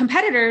for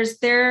competitors,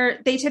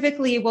 they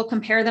typically will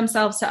compare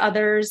themselves to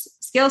others'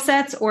 skill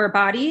sets or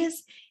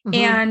bodies.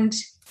 And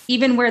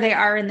even where they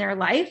are in their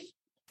life,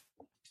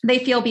 they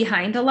feel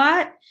behind a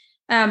lot,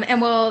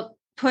 and will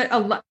put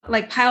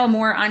pile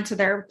more onto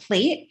their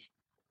plate,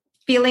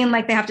 feeling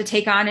like they have to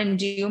take on and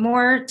do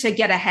more to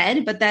get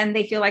ahead. But then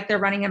they feel like they're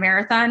running a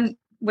marathon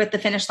with the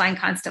finish line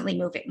constantly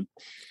moving.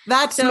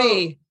 That's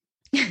me.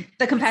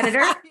 The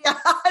competitor? Yeah,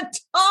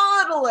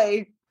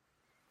 totally.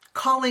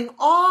 Calling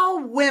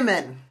all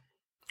women.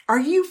 Are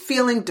you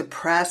feeling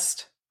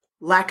depressed,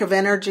 lack of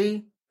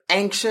energy,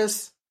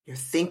 anxious, your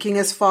thinking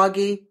is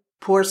foggy,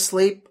 poor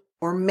sleep,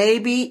 or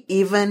maybe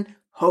even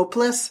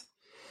hopeless?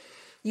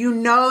 You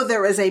know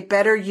there is a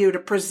better you to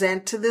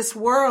present to this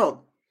world.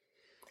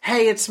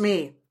 Hey, it's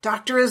me,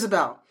 Dr.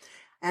 Isabel.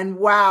 And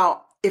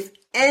wow, if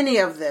any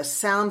of this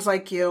sounds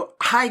like you,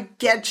 I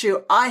get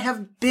you. I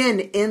have been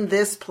in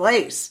this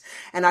place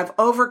and I've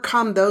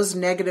overcome those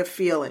negative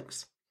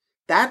feelings.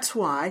 That's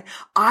why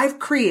I've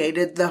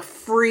created the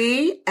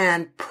free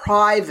and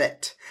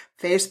private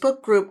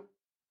Facebook group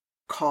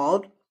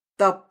called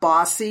The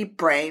Bossy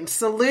Brain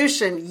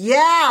Solution.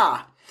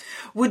 Yeah!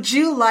 Would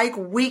you like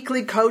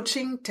weekly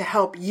coaching to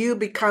help you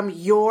become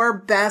your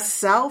best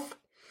self?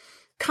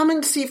 Come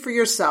and see for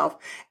yourself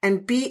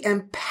and be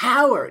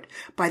empowered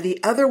by the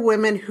other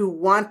women who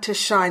want to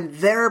shine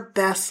their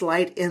best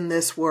light in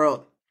this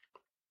world.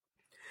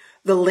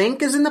 The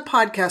link is in the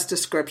podcast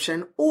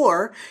description,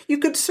 or you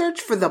could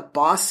search for the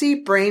Bossy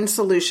Brain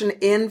Solution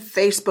in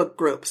Facebook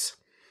groups.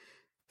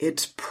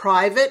 It's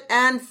private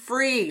and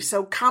free,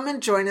 so come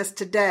and join us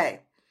today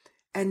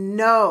and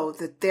know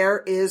that there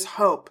is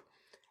hope.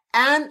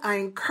 And I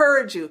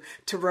encourage you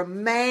to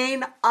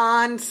remain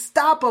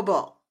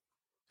unstoppable.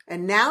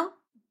 And now,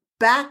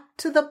 back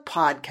to the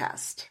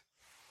podcast.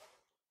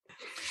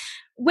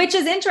 Which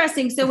is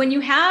interesting. So when you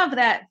have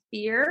that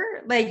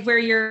fear, like where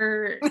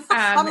you're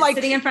I'm like,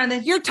 sitting in front of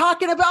the... You're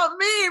talking about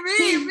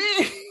me.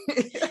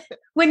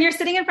 When you're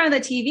sitting in front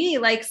of the TV,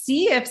 like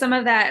see if some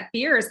of that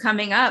fear is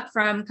coming up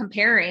from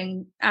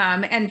comparing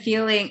and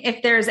feeling,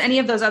 if there's any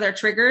of those other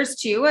triggers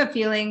too, of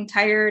feeling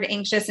tired,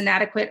 anxious,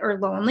 inadequate, or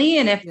lonely.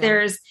 And if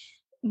there's,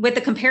 with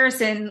the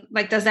comparison,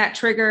 like, does that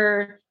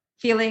trigger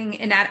feeling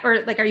inadequate,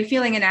 or like, are you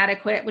feeling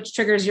inadequate, which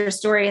triggers your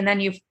story? And then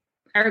you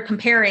are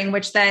comparing,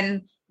 which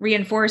then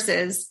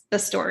reinforces the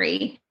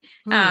story.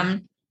 So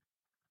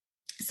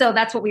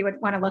that's what we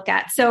would want to look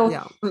at. So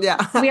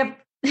we have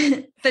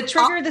the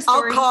trigger, the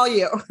story. I'll call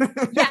you.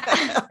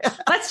 Yeah.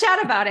 Let's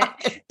chat about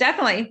it.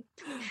 Definitely.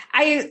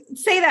 I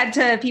say that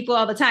to people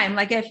all the time.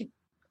 Like if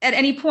at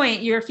any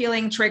point you're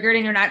feeling triggered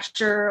and you're not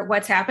sure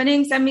what's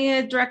happening, send me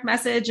a direct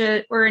message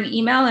or an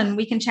email and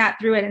we can chat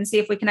through it and see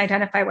if we can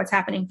identify what's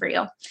happening for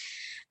you.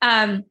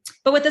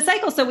 But with the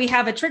cycle, so we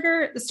have a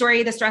trigger, the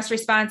story, the stress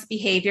response,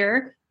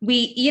 behavior. We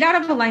eat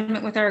out of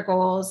alignment with our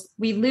goals.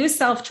 We lose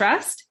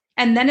self-trust,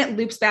 and then it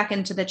loops back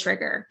into the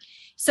trigger.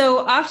 So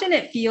often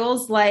it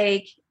feels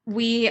like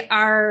we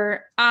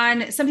are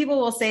on, some people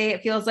will say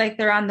it feels like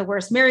they're on the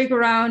worst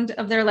merry-go-round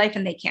of their life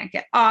and they can't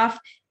get off.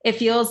 It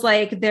feels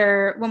like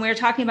when we were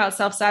talking about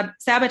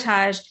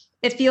self-sabotage,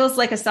 it feels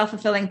like a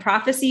self-fulfilling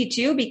prophecy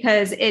too,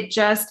 because it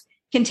just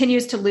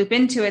continues to loop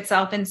into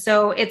itself. And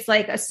so it's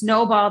like a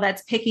snowball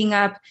that's picking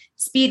up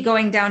speed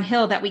going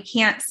downhill that we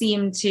can't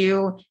seem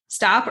to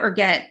stop or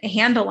get a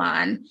handle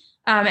on.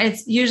 And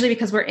it's usually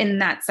because we're in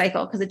that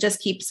cycle because it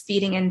just keeps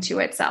feeding into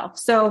itself.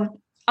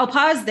 So I'll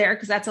pause there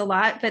because that's a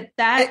lot, but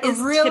that is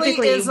really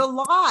is a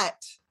lot.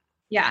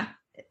 Yeah.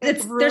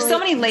 There's so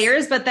many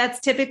layers, but that's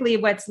typically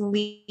what's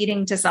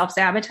leading to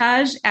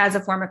self-sabotage as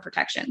a form of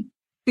protection.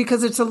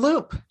 Because it's a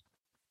loop.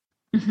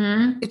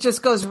 Mm-hmm. It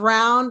just goes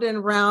round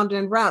and round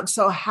and round.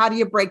 So how do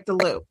you break the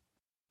loop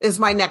is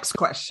my next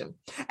question.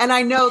 And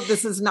I know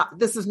this is not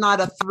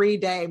a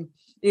 3-day,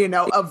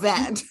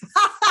 event,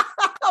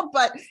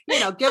 but,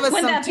 give us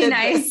some tips.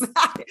 Nice?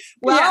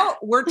 Well,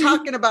 we're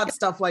talking about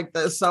stuff like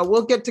this, so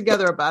we'll get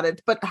together about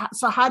it. But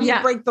so how do you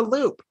break the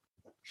loop?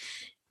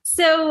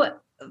 So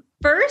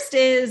first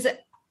is,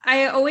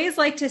 I always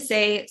like to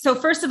say, so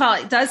first of all,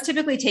 it does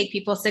typically take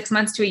people 6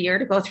 months to a year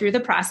to go through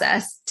the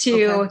process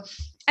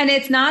and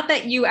it's not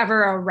that you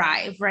ever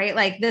arrive, right?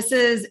 Like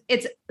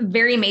it's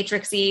very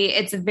matrixy.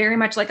 It's very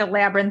much like a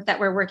labyrinth that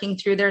we're working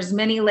through. There's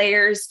many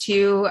layers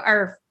to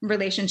our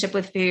relationship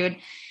with food.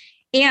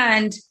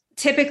 And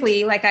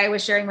typically, like I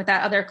was sharing with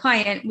that other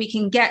client, we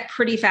can get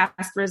pretty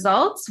fast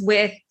results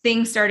with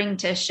things starting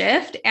to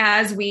shift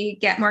as we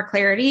get more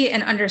clarity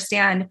and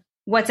understand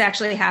what's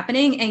actually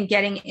happening and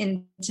getting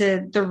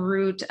into the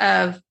root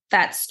of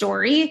that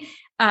story.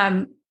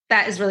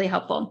 That is really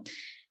helpful.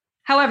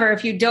 However,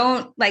 if you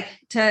don't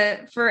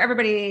for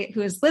everybody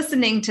who's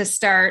listening to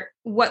start,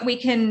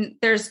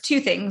 there's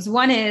two things.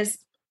 One is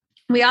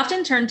we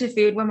often turn to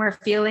food when we're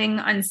feeling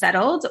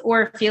unsettled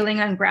or feeling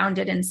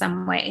ungrounded in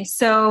some way.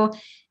 So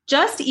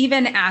just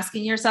even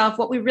asking yourself,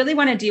 what we really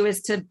want to do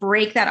is to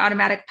break that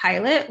automatic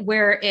pilot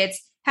where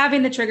it's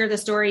having the trigger, the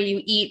story,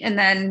 you eat, and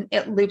then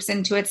it loops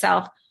into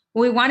itself.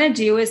 What we want to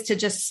do is to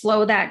just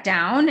slow that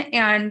down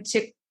and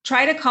to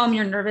try to calm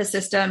your nervous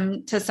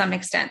system to some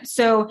extent.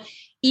 So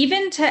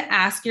even to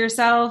ask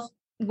yourself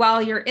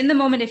while you're in the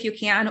moment, if you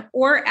can,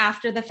 or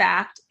after the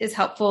fact is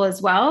helpful as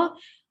well.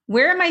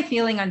 Where am I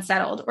feeling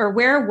unsettled, or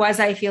where was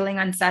I feeling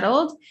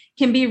unsettled,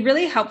 can be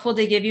really helpful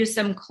to give you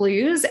some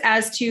clues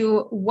as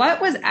to what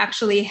was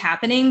actually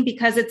happening,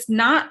 because it's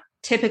not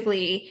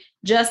typically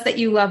just that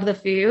you love the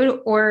food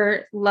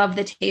or love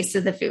the taste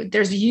of the food.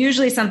 There's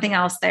usually something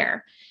else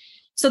there.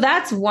 So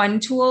that's one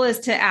tool, is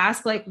to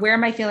ask, where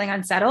am I feeling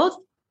unsettled?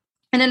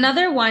 And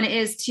another one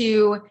is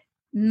to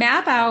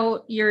map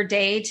out your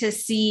day to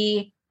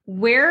see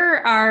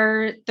where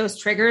are those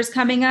triggers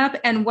coming up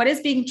and what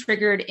is being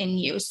triggered in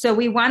you. So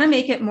we want to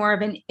make it more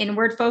of an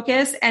inward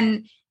focus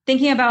and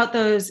thinking about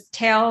those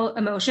tail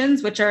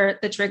emotions, which are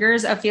the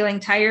triggers of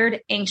feeling tired,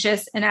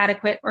 anxious,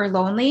 inadequate, or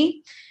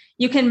lonely.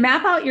 you can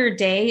map out your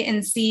day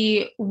and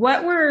see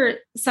what were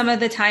some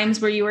of the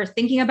times where you were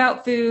thinking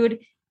about food,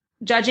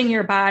 judging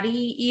your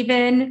body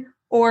even,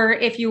 or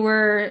if you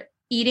were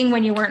eating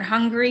when you weren't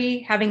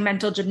hungry, having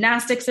mental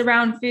gymnastics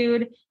around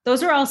food.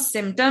 Those are all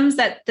symptoms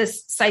that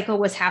this cycle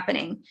was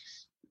happening.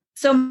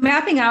 So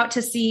mapping out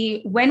to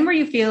see when were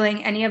you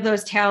feeling any of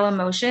those tail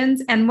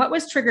emotions and what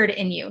was triggered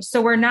in you.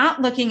 So we're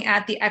not looking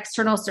at the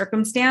external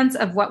circumstance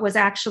of what was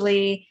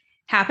actually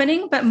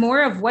happening, but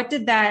more of what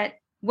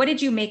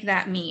did you make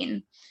that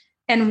mean?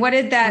 And what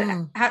it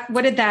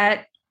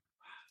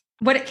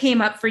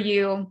came up for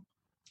you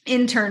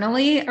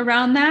internally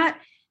around that?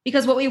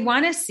 Because what we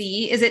want to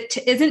see is it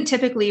isn't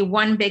typically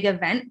one big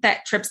event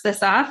that trips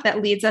this off,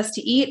 that leads us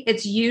to eat.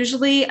 It's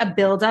usually a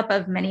buildup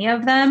of many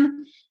of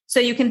them. So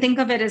you can think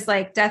of it as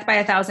like death by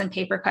 1,000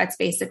 paper cuts,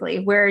 basically,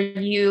 where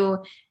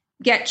you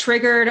get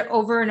triggered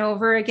over and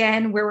over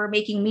again, where we're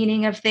making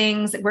meaning of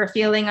things, we're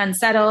feeling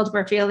unsettled,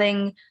 we're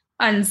feeling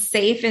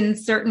unsafe in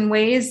certain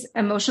ways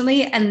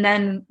emotionally, and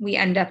then we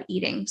end up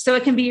eating. So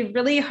it can be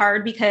really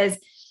hard because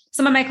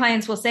some of my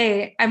clients will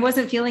say, I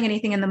wasn't feeling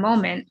anything in the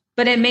moment,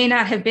 but it may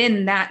not have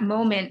been that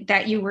moment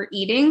that you were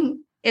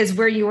eating is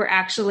where you were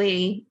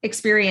actually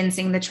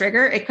experiencing the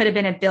trigger. It could have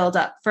been a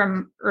buildup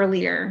from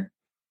earlier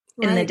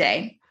in the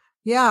day.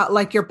 Yeah,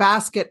 like your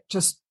basket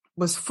just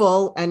was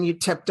full and you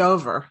tipped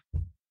over.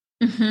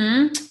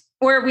 Mm-hmm.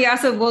 Or we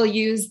also will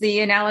use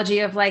the analogy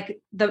of like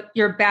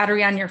your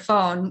battery on your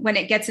phone. When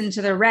it gets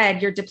into the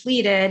red, you're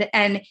depleted.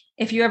 And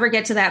if you ever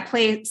get to that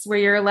place where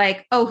you're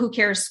like, oh, who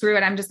cares? Screw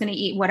it. I'm just going to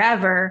eat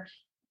whatever.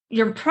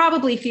 You're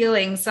probably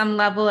feeling some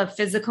level of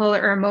physical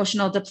or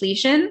emotional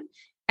depletion.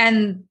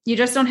 And you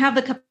just don't have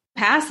the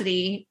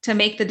capacity to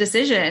make the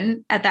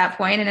decision at that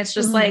point. And it's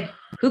just like,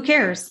 who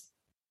cares?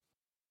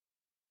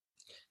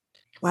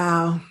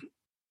 Wow.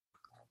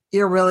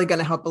 You're really going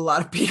to help a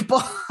lot of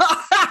people.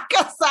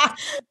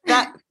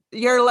 That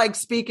you're like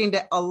speaking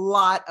to a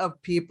lot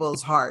of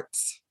people's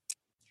hearts.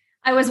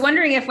 I was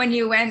wondering if when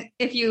you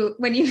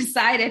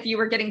decide if you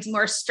were getting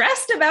more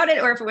stressed about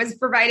it or if it was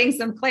providing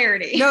some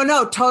clarity.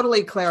 No,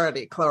 totally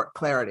clarity.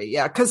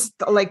 Yeah. Cause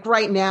like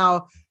right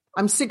now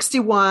I'm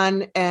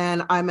 61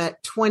 and I'm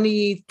at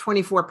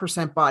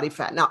 24% body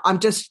fat. Now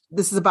this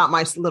is about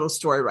my little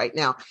story right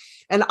now.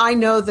 And I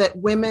know that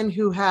women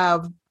who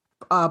have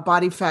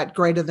body fat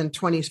greater than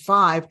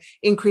 25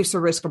 increase the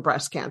risk of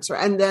breast cancer.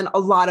 And then a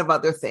lot of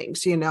other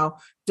things,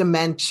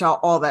 dementia,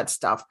 all that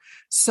stuff.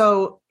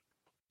 So,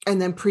 and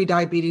then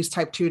pre-diabetes,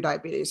 type 2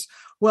 diabetes.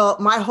 Well,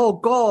 my whole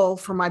goal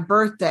for my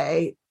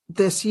birthday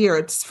this year,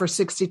 it's for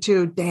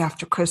 62, day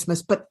after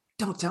Christmas, but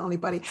don't tell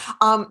anybody,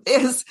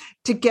 is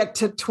to get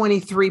to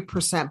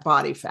 23%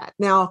 body fat.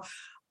 Now,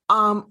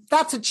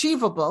 that's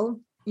achievable,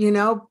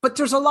 but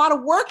there's a lot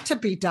of work to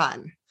be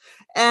done.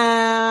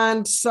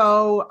 And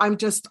so I'm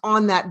just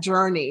on that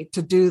journey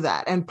to do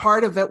that. And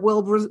part of it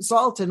will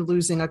result in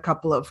losing a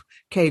couple of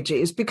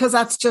kgs because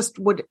that's just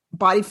what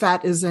body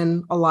fat is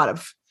in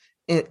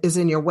is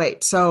in your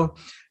weight. So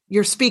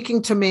you're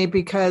speaking to me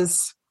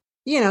because,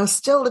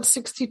 still at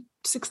 60,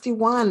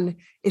 61,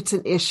 it's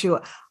an issue.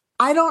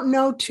 I don't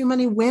know too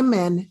many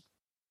women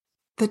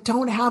that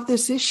don't have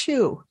this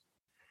issue.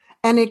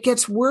 And it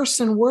gets worse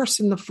and worse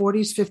in the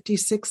 40s,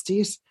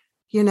 50s,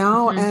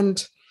 60s,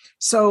 and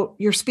so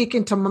you're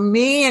speaking to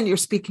me and you're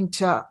speaking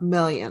to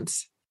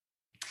millions,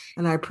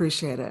 and I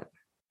appreciate it.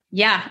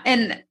 Yeah.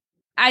 And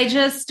I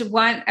just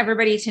want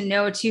everybody to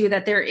know too,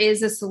 that there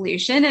is a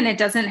solution and it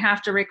doesn't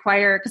have to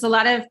require, because a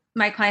lot of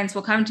my clients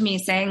will come to me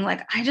saying like,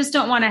 I just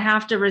don't want to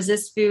have to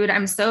resist food. I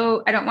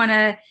don't want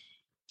to,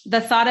 the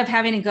thought of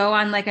having to go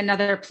on like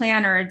another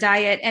plan or a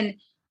diet. And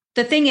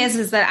the thing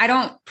is that I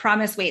don't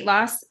promise weight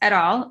loss at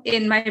all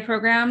in my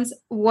programs,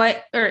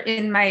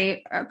 in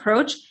my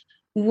approach.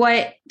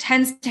 What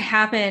tends to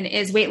happen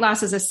is weight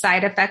loss is a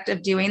side effect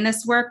of doing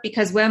this work,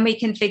 because when we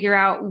can figure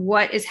out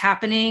what is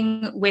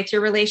happening with your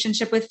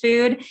relationship with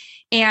food,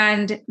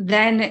 and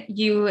then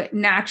you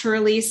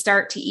naturally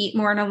start to eat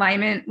more in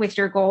alignment with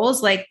your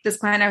goals. Like this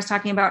client I was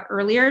talking about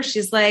earlier,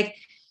 she's like,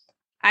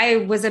 I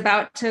was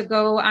about to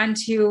go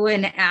onto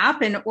an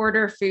app and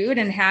order food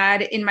and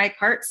had in my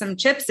cart some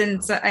chips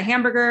and a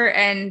hamburger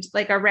and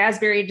like a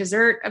raspberry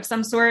dessert of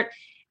some sort.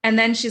 And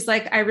then she's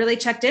like, I really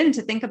checked in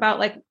to think about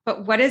like,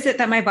 but what is it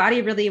that my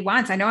body really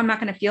wants? I know I'm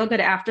not going to feel good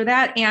after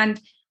that. And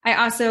I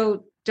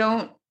also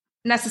don't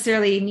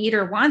necessarily need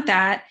or want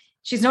that.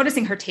 She's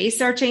noticing her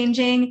tastes are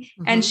changing.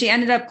 And she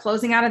ended up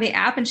closing out of the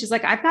app. And she's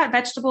like, I've got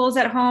vegetables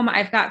at home.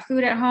 I've got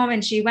food at home.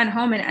 And she went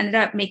home and ended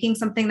up making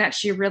something that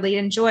she really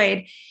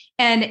enjoyed.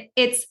 And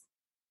it's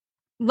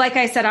like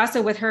I said,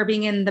 also with her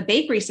being in the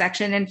bakery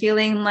section and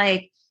feeling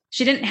like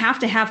she didn't have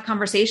to have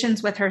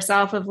conversations with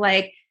herself of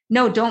like,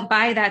 no, don't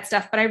buy that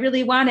stuff, but I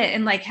really want it.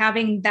 And like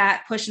having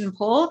that push and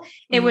pull,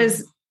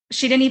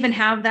 she didn't even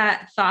have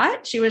that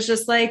thought. She was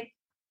just like,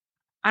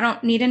 I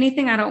don't need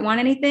anything. I don't want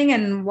anything,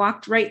 and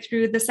walked right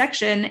through the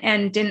section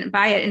and didn't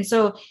buy it. And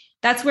so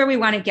that's where we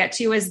want to get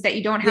to, is that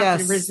you don't have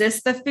to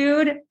resist the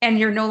food and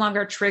you're no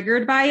longer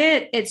triggered by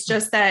it. It's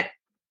just that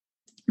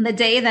the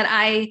day that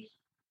I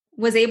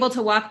was able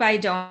to walk by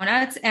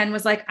donuts and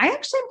was like, I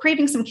actually am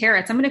craving some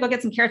carrots. I'm going to go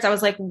get some carrots. I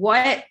was like,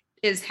 what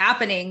is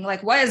happening?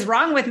 Like, what is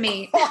wrong with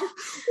me?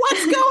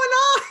 What's going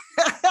on?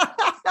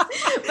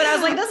 But I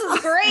was like, this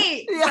is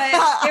great.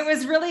 Yeah. But it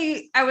was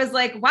really, I was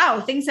like, wow,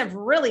 things have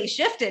really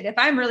shifted. If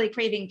I'm really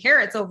craving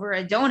carrots over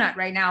a donut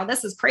right now,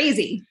 this is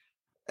crazy.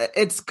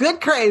 It's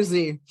good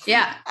crazy.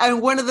 Yeah.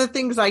 And one of the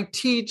things I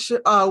teach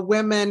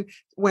women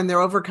when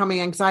they're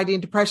overcoming anxiety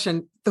and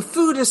depression, the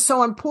food is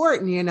so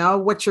important, you know,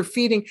 what you're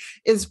feeding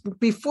is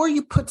before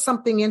you put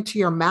something into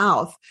your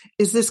mouth,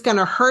 is this going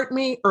to hurt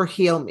me or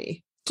heal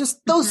me?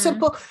 Just those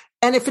simple.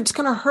 And if it's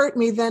going to hurt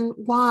me, then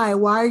why?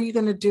 Why are you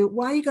going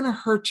to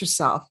hurt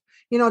yourself?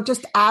 You know,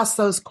 just ask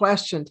those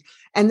questions.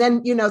 And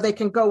then, you know, they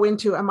can go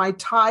into, am I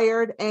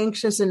tired,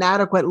 anxious,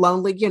 inadequate,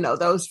 lonely? You know,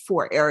 those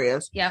 4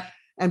 areas. Yeah.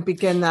 And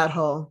begin that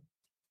whole.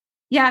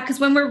 Yeah. Because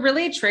when we're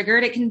really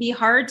triggered, it can be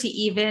hard to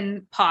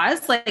even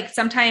pause. Like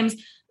sometimes,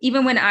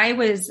 even when I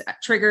was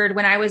triggered,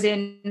 when I was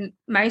in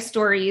my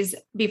stories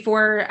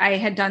before I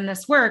had done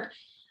this work,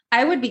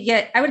 I would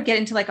get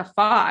into like a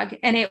fog,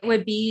 and it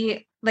would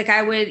be like,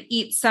 I would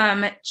eat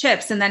some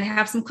chips and then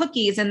have some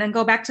cookies and then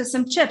go back to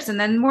some chips and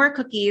then more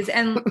cookies.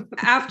 And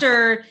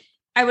after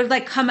I would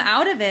like come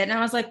out of it and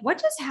I was like,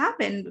 what just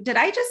happened? Did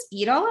I just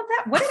eat all of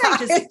that? What did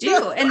I just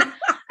do? And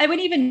I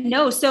wouldn't even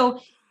know.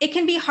 So it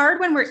can be hard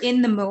when we're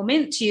in the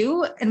moment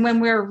too. And when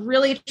we're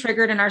really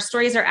triggered and our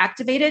stories are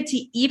activated, to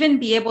even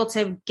be able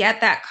to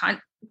get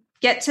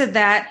to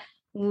that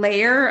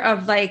layer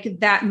of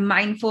like that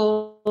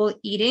mindful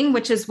eating,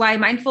 which is why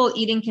mindful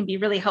eating can be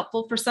really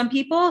helpful for some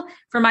people.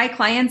 For my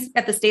clients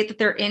at the state that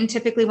they're in,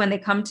 typically when they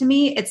come to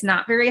me, it's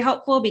not very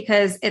helpful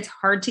because it's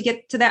hard to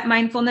get to that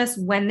mindfulness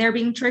when they're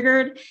being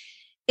triggered.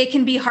 It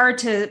can be hard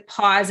to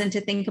pause and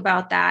to think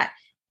about that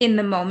in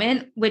the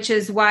moment, which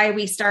is why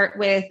we start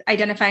with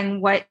identifying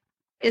what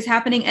is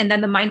happening. And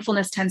then the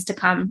mindfulness tends to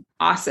come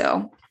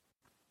also.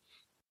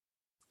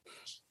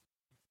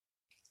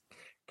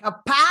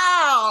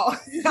 Kapow!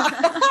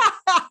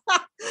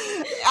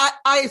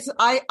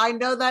 I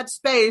know that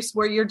space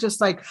where you're just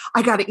like,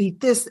 I got to eat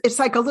this. It's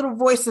like a little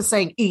voice is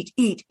saying, eat,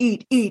 eat,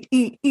 eat, eat,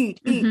 eat,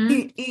 eat,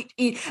 eat, eat,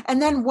 eat. And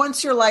then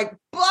once you're like,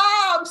 blah,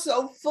 I'm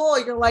so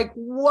full, you're like,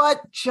 what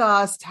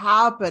just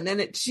happened?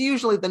 And it's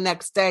usually the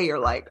next day you're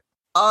like,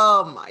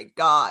 oh my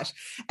gosh.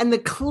 And the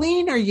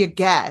cleaner you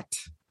get,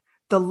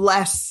 the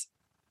less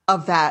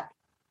of that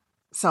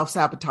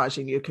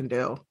self-sabotaging you can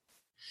do.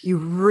 You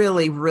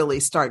really, really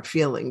start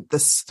feeling the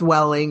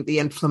swelling, the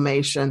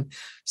inflammation.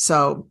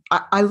 So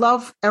I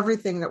love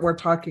everything that we're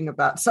talking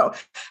about. So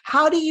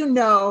how do you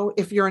know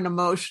if you're an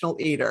emotional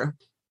eater?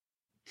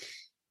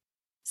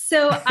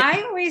 So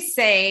I always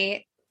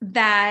say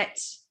that,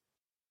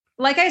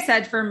 like I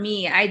said, for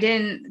me, I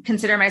didn't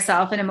consider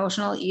myself an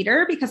emotional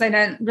eater because I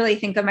didn't really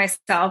think of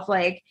myself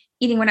like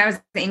eating when I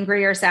was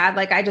angry or sad.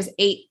 Like I just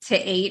ate to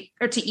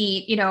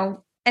eat, you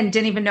know, and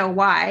didn't even know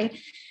why.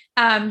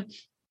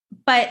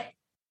 But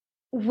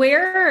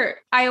where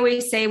I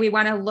always say we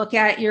want to look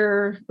at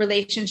your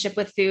relationship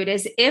with food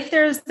is if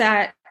there's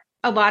a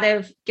lot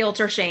of guilt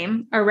or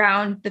shame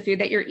around the food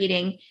that you're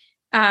eating,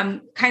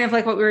 kind of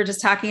like what we were just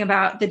talking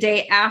about the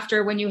day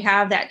after, when you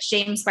have that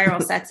shame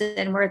spiral sets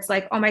in where it's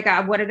like, oh my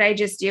God, what did I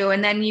just do?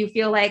 And then you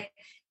feel like,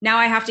 now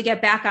I have to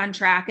get back on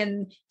track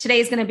and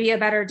today's going to be a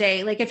better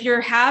day. Like if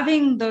you're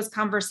having those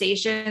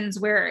conversations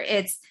where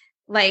it's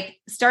like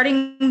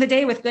starting the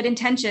day with good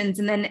intentions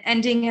and then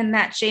ending in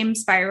that shame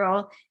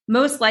spiral,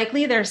 most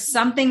likely there's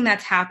something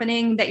that's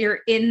happening that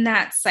you're in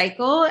that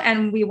cycle.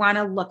 And we want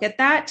to look at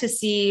that to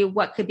see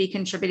what could be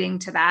contributing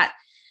to that.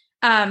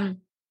 And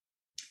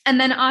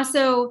then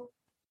also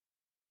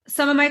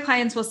some of my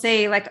clients will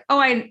say like, oh,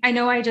 I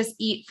know I just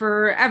eat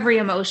for every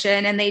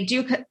emotion. And they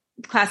do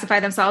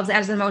classify themselves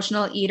as an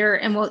emotional eater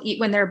and will eat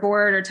when they're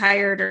bored or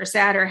tired or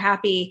sad or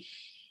happy.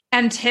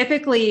 And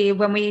typically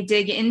when we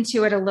dig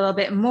into it a little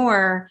bit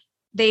more,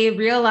 they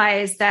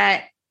realize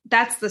that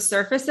that's the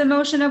surface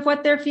emotion of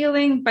what they're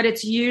feeling, but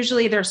it's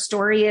usually their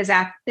story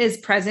is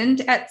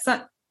present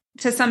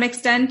to some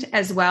extent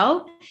as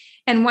well.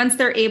 And once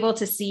they're able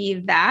to see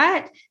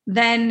that,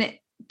 then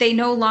they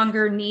no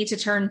longer need to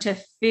turn to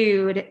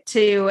food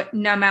to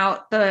numb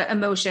out the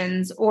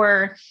emotions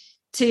or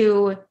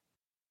to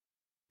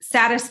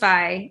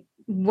satisfy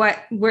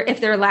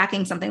if they're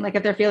lacking something, like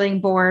if they're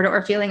feeling bored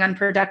or feeling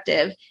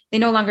unproductive, they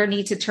no longer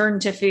need to turn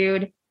to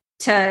food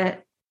to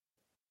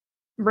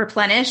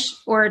replenish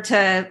or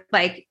to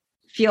like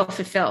feel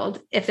fulfilled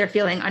if they're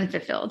feeling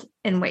unfulfilled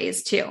in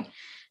ways too.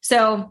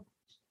 So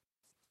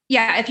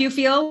yeah, if you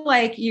feel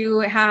like you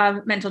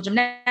have mental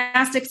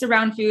gymnastics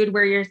around food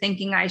where you're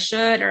thinking I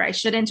should, or I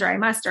shouldn't, or I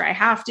must, or I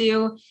have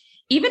to,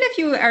 even if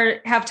you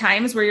have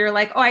times where you're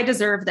like, oh, I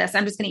deserve this,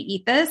 I'm just going to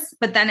eat this,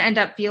 but then end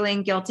up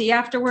feeling guilty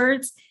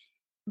afterwards.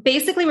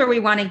 Basically where we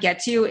want to get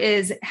to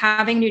is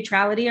having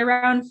neutrality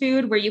around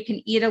food where you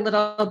can eat a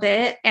little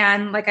bit.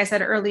 And like I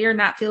said earlier,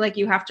 not feel like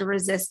you have to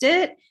resist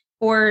it,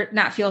 or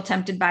not feel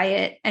tempted by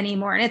it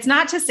anymore. And it's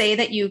not to say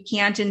that you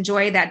can't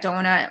enjoy that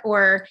donut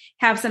or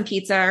have some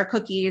pizza or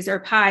cookies or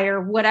pie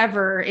or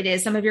whatever it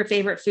is, some of your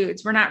favorite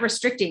foods. We're not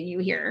restricting you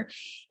here.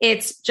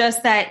 It's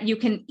just that you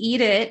can eat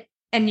it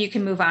and you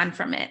can move on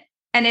from it.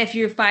 And if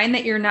you find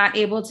that you're not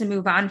able to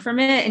move on from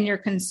it and you're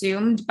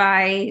consumed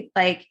by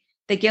like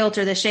the guilt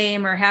or the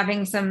shame or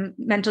having some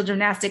mental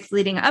gymnastics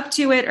leading up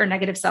to it or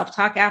negative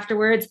self-talk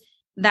afterwards,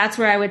 that's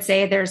where I would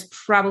say there's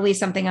probably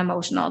something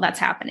emotional that's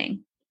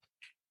happening.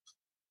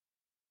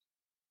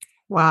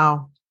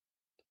 Wow.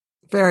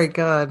 Very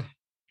good.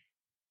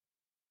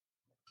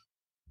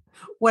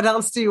 What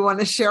else do you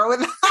want to share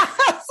with us?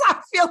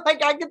 I feel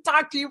like I could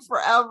talk to you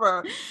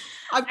forever.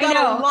 I've got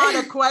a lot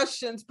of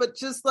questions, but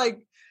just like,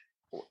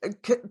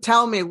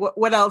 tell me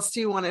what else do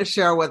you want to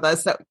share with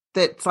us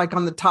that's like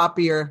on the top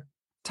of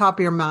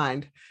your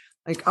mind?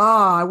 Like,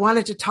 oh, I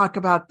wanted to talk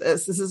about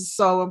this. This is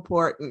so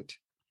important.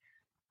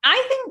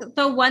 I think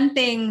the one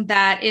thing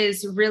that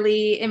is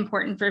really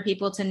important for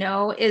people to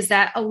know is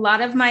that a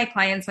lot of my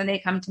clients, when they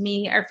come to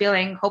me, are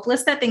feeling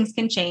hopeless that things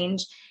can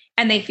change,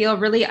 and they feel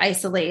really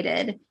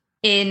isolated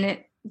in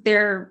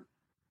their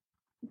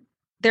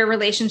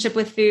relationship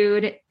with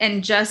food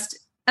and just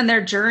on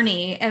their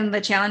journey and the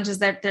challenges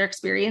that they're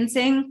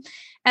experiencing.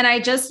 And I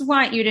just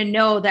want you to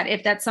know that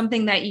if that's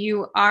something that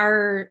you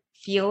are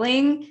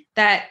feeling,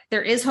 that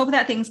there is hope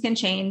that things can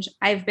change.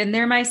 I've been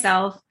there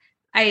myself.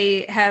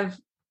 I have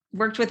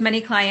worked with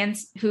many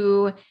clients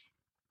who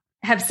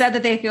have said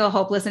that they feel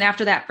hopeless. And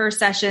after that first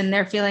session,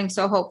 they're feeling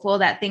so hopeful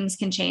that things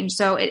can change.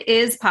 So it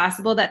is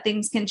possible that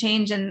things can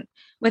change, and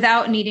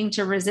without needing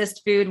to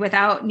resist food,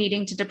 without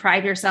needing to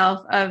deprive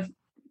yourself of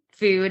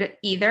food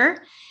either.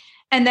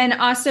 And then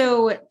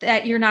also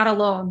that you're not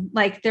alone.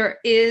 Like, there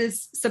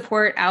is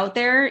support out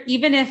there.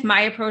 Even if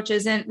my approach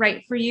isn't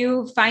right for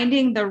you,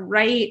 finding the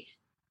right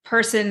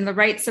person, the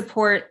right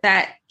support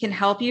that can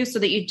help you so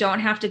that you don't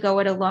have to go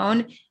it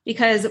alone,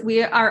 because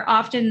we are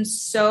often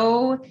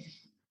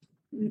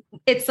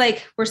it's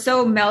like we're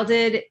so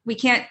melded.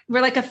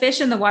 We're like a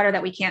fish in the water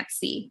that we can't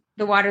see,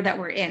 the water that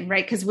we're in,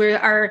 right? Because we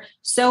are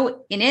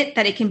so in it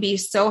that it can be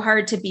so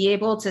hard to be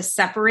able to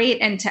separate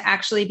and to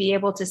actually be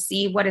able to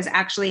see what is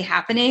actually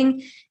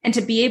happening, and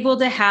to be able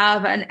to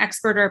have an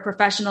expert or a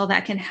professional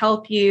that can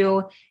help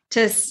you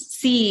to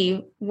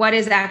see what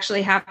is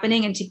actually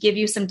happening and to give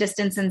you some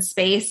distance and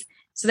space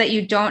so that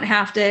you don't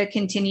have to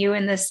continue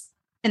in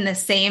the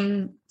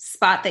same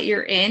spot that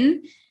you're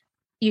in.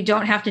 You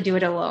don't have to do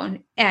it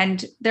alone.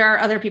 And there are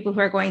other people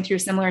who are going through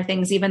similar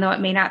things, even though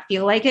it may not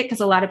feel like it, because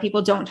a lot of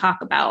people don't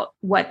talk about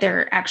what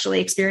they're actually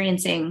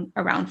experiencing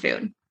around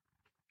food.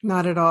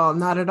 Not at all.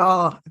 Not at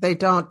all. They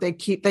don't.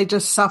 They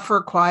just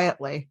suffer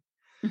quietly.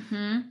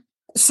 Mm-hmm.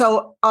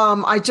 So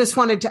I just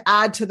wanted to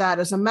add to that.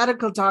 As a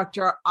medical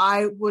doctor,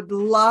 I would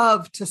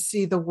love to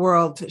see the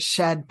world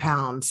shed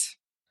pounds,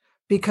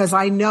 because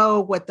I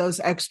know what that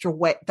extra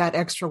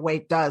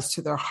weight does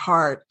to their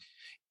heart,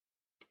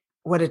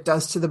 what it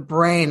does to the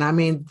brain. I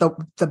mean,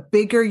 the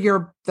bigger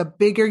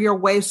your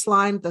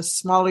waistline, the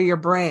smaller your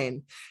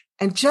brain.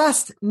 And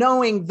just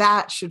knowing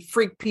that should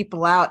freak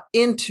people out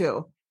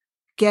into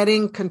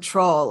getting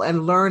control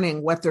and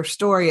learning what their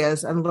story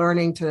is and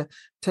learning to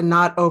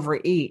not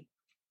overeat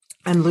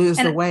and lose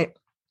the weight.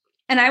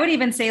 And I would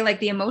even say like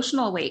the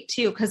emotional weight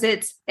too, because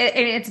it's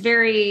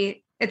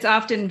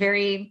often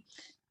very,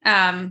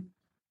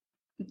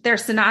 they're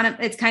synonymous.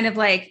 It's kind of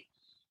like,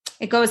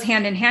 it goes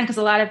hand in hand, because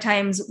a lot of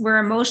times we're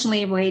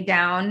emotionally weighed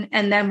down,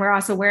 and then we're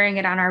also wearing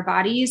it on our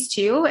bodies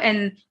too.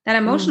 And that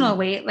emotional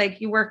weight,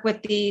 like you work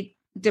with the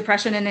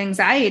depression and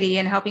anxiety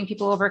and helping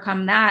people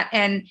overcome that.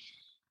 And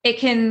it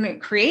can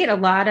create a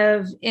lot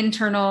of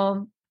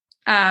internal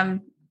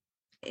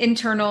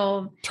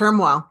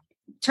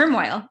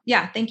turmoil.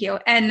 Yeah. Thank you.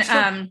 And,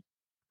 sure.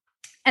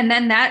 And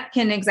then that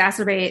can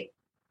exacerbate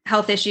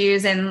health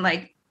issues and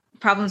like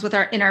problems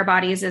in our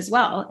bodies as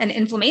well. And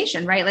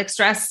inflammation, right? Like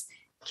stress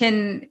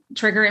can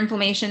trigger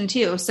inflammation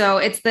too. So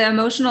it's the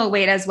emotional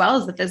weight as well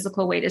as the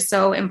physical weight is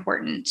so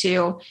important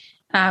to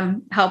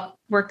help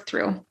work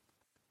through.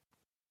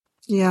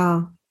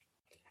 Yeah.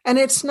 And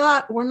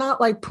we're not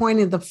like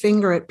pointing the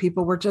finger at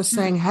people. We're just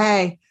saying,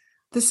 hey,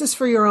 this is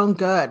for your own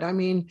good. I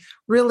mean,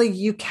 really,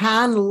 you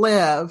can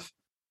live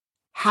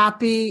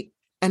happy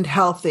and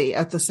healthy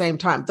at the same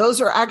time.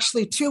 Those are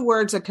actually two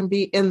words that can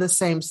be in the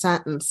same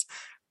sentence,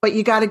 but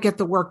you got to get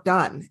the work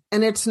done.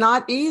 And it's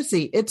not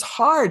easy. It's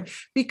hard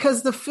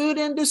because the food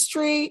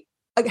industry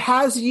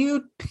has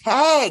you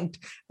pegged.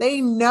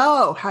 They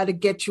know how to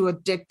get you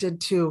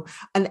addicted to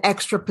an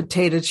extra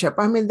potato chip.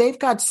 I mean, they've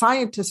got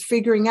scientists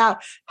figuring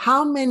out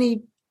how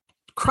many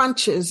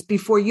crunches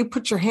before you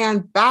put your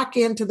hand back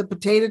into the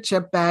potato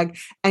chip bag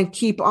and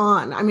keep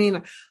on. I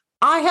mean,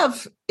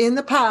 in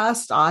the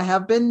past, I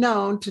have been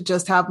known to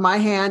just have my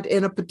hand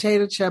in a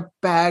potato chip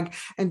bag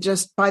and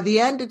just by the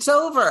end, it's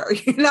over,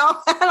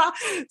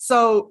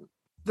 So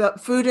the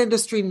food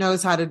industry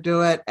knows how to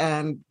do it,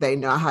 and they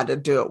know how to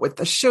do it with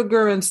the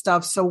sugar and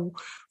stuff. So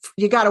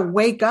you got to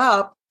wake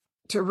up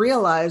to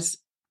realize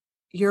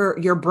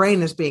your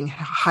brain is being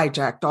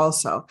hijacked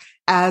also,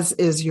 as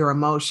is your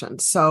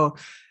emotions. So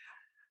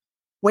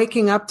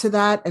waking up to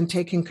that and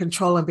taking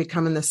control and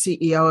becoming the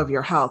CEO of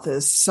your health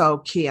is so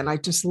key. And I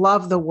just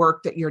love the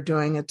work that you're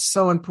doing. It's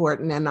so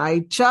important. And I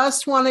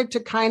just wanted to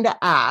kind of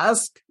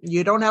ask,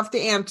 you don't have to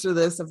answer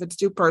this if it's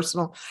too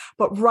personal,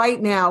 but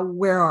right now,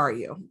 where are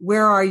you?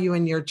 Where are you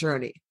in your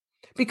journey?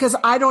 Because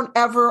I don't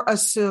ever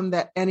assume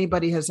that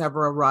anybody has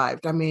ever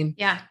arrived. I mean,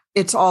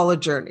 it's all a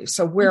journey.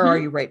 So where are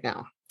you right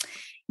now?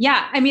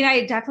 Yeah. I mean,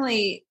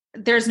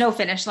 there's no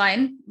finish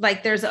line.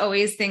 Like there's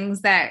always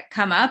things that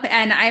come up.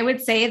 And I would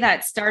say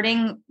that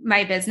starting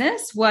my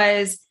business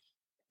was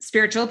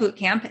spiritual boot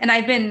camp. And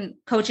I've been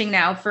coaching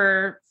now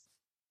for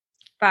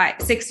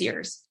 6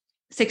 years.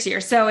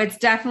 So it's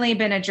definitely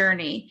been a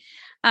journey.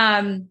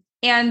 And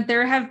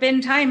there have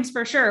been times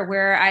for sure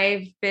where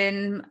I've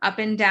been up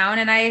and down,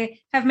 and I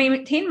have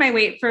maintained my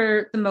weight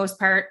for the most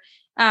part,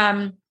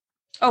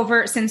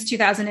 since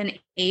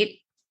 2008.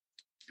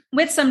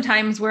 With some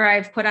times where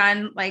I've put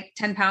on like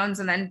 10 pounds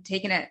and then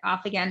taken it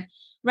off again.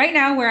 Right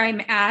now, where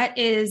I'm at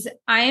is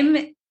I'm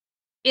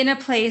in a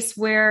place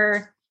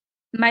where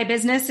my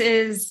business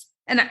is,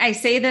 and I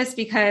say this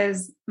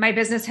because my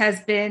business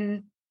has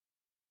been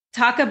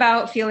talk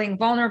about feeling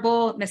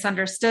vulnerable,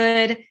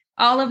 misunderstood,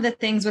 all of the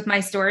things with my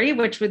story,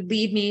 which would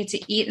lead me to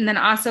eat. And then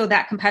also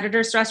that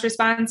competitor stress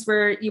response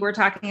where you were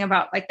talking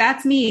about, like,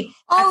 that's me.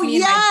 Oh,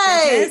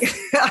 yay.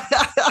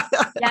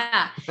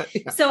 Yeah.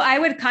 So I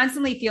would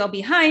constantly feel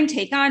behind,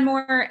 take on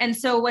more. And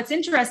so what's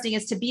interesting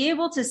is to be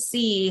able to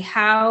see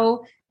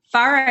how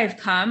far I've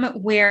come,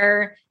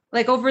 where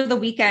like over the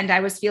weekend, I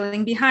was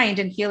feeling behind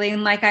and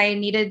feeling like I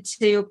needed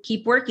to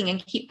keep working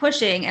and keep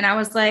pushing. And I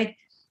was like,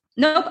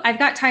 nope, I've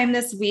got time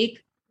this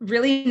week.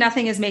 Really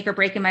nothing is make or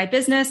break in my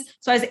business.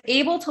 So I was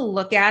able to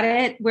look at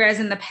it. Whereas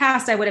in the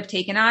past, I would have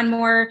taken on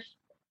more.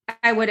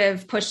 I would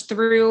have pushed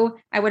through.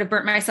 I would have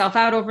burnt myself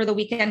out over the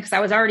weekend because I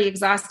was already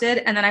exhausted.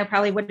 And then I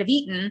probably would have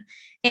eaten.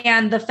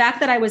 And the fact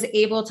that I was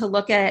able to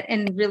look at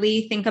and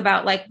really think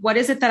about, like, what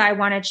is it that I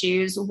want to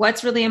choose?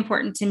 What's really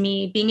important to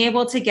me? Being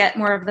able to get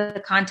more of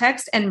the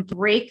context and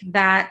break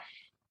that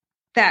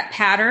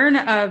pattern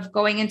of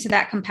going into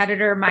that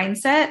competitor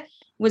mindset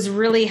was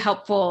really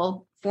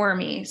helpful for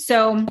me.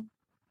 So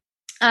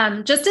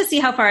just to see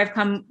how far I've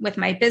come with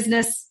my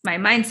business, my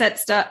mindset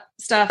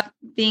stuff,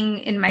 being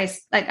in my,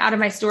 like, out of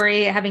my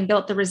story, having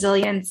built the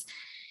resilience.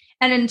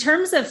 And in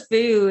terms of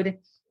food,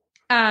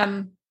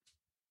 I'm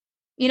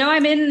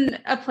in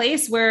a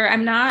place where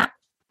I'm not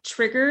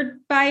triggered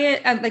by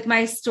it. Like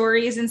my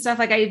stories and stuff,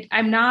 like I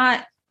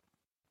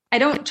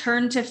don't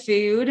turn to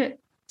food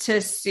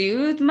to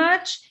soothe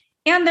much.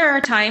 And there are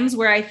times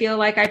where I feel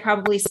like I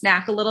probably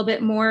snack a little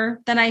bit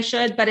more than I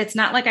should, but it's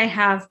not like I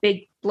have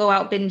big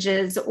blowout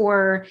binges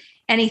or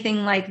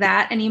anything like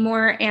that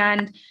anymore.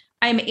 And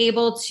I'm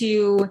able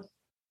to,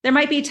 there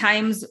might be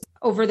times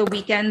over the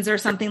weekends or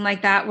something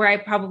like that where I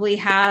probably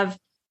have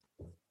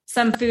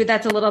some food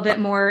that's a little bit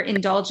more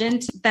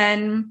indulgent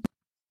than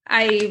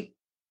I'm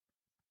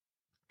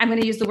going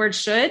to use the word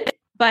should,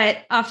 but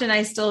often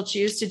I still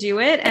choose to do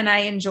it and I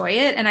enjoy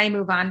it and I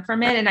move on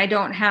from it. And I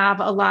don't have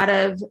a lot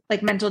of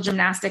like mental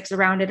gymnastics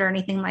around it or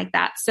anything like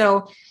that.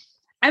 So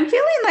I'm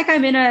feeling like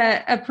I'm in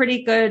a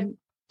pretty good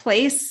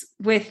place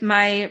with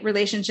my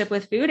relationship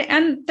with food.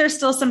 And there's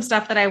still some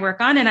stuff that I work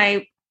on. And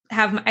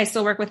I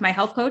still work with my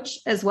health coach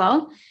as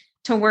well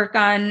to work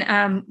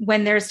on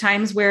when there's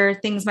times where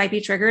things might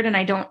be triggered and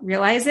I don't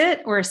realize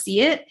it or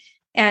see it.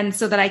 And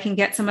so that I can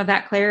get some of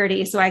that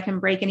clarity so I can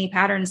break any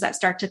patterns that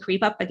start to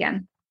creep up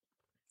again.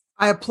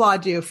 I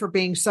applaud you for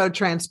being so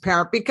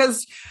transparent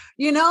because,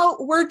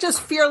 we're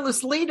just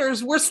fearless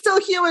leaders. We're still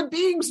human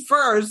beings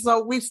first.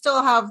 So we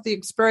still have the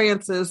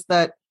experiences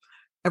that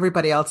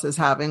everybody else is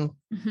having.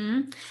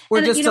 Mm-hmm.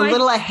 We're just a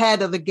little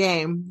ahead of the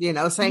game,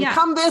 saying,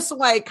 come this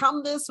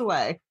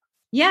way.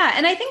 Yeah.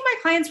 And I think my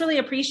clients really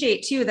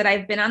appreciate too, that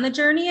I've been on the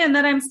journey and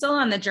that I'm still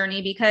on the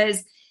journey,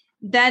 because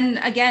then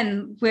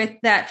again, with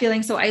that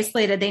feeling so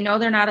isolated, they know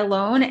they're not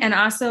alone. And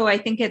also I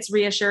think it's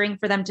reassuring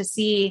for them to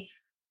see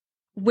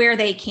where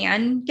they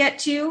can get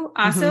to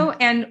also.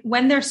 Mm-hmm. And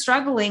when they're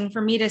struggling,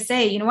 for me to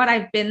say, you know what,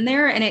 I've been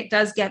there and it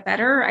does get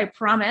better. I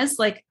promise,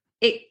 like,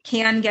 it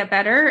can get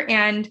better.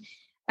 And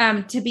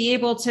to be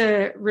able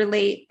to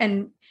relate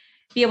and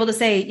be able to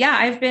say, yeah,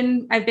 I've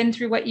been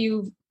through what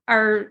you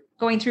are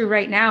going through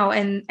right now.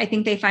 And I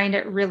think they find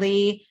it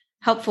really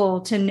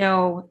helpful to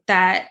know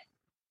that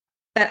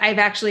I've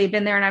actually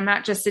been there and I'm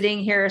not just sitting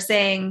here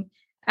saying,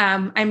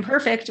 I'm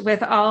perfect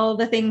with all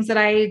the things that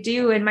I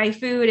do in my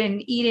food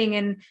and eating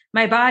and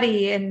my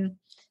body. And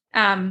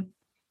I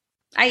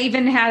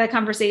even had a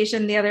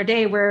conversation the other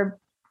day where,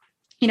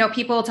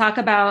 people talk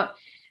about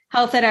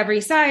health at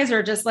every size,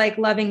 or just like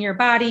loving your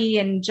body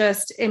and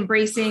just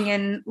embracing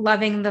and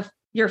loving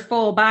your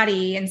full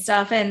body and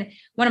stuff. And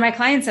one of my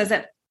clients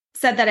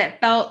said that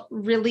it felt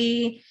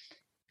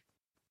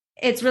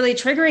it's really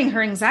triggering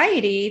her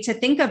anxiety to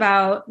think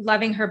about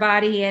loving her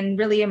body and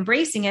really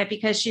embracing it,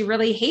 because she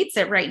really hates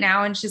it right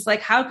now. And she's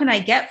like, how can I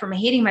get from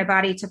hating my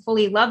body to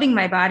fully loving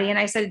my body? And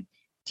I said,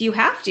 do you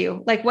have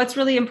to? Like, what's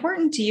really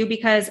important to you?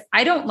 Because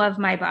I don't love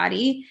my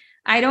body.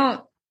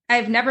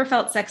 I've never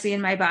felt sexy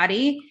in my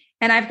body.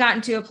 And I've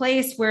gotten to a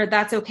place where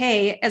that's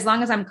okay. As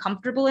long as I'm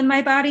comfortable in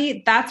my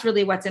body, that's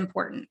really what's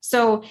important.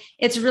 So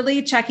it's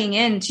really checking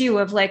in too,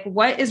 of like,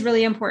 what is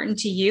really important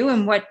to you?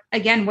 And what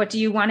do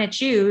you want to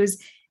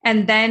choose?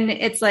 And then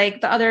it's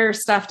like the other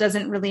stuff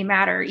doesn't really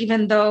matter,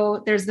 even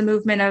though there's the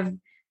movement of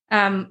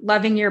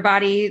loving your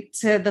body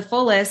to the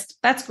fullest.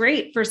 That's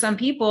great for some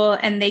people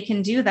and they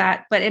can do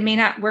that, but it may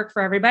not work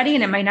for everybody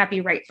and it might not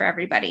be right for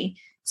everybody.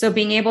 So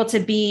being able to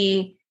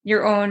be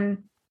your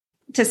own,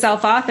 to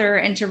self-author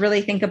and to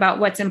really think about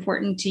what's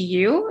important to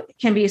you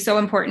can be so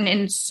important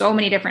in so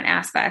many different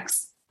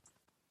aspects.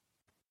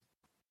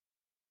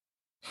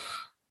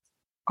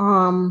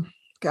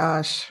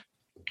 Gosh.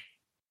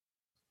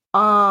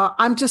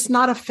 I'm just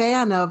not a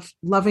fan of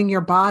loving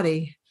your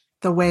body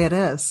the way it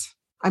is.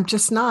 I'm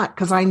just not,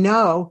 because I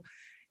know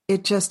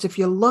it just, if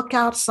you look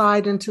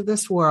outside into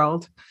this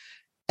world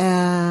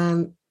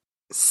and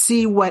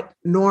see what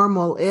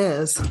normal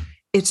is,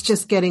 it's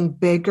just getting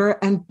bigger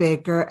and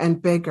bigger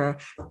and bigger.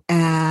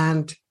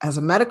 And as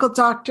a medical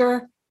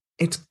doctor,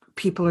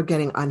 people are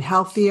getting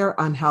unhealthier.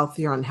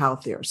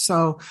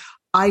 So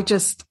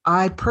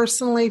I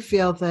personally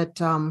feel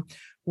that,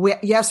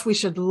 we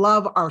should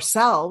love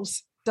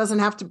ourselves.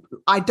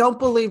 I don't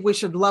believe we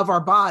should love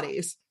our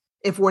bodies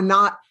if we're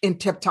not in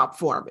tip-top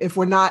form, if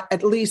we're not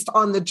at least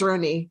on the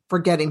journey for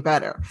getting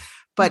better.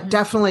 But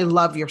definitely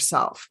love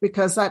yourself,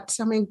 because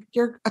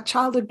you're a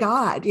child of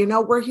God.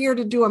 We're here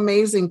to do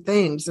amazing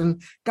things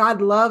and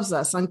God loves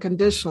us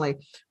unconditionally.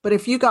 But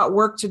if you got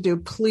work to do,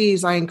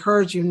 please, I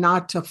encourage you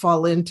not to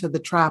fall into the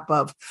trap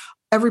of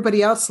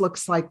everybody else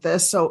looks like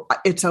this, so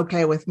it's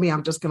okay with me.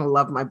 I'm just going to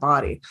love my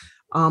body.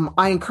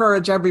 I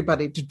encourage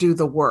everybody to do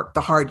the work,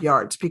 the hard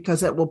yards,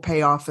 because it will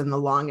pay off in the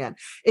long end.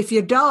 If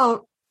you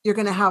don't, you're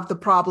going to have the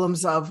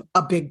problems of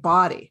a big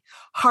body,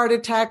 heart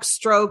attack,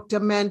 stroke,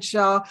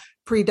 dementia,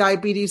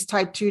 prediabetes,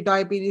 type 2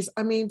 diabetes.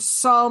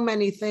 So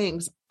many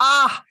things.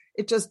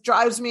 It just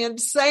drives me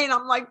insane.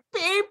 I'm like,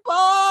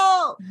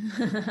 people,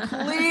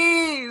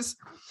 please.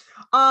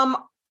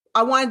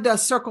 I wanted to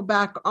circle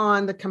back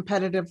on the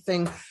competitive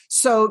thing.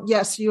 So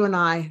yes, you and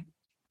I,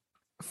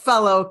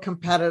 fellow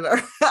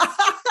competitor,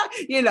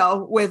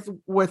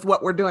 with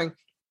what we're doing.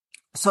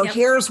 So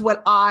Here's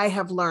what I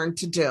have learned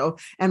to do.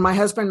 And my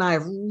husband and I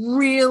have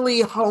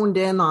really honed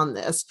in on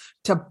this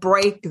to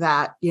break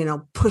that,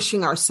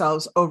 pushing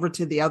ourselves over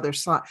to the other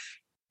side,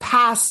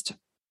 past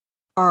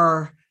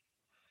our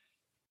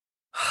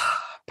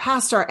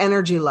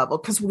energy level.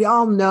 Because we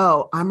all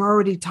know I'm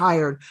already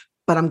tired,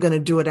 but I'm going to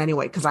do it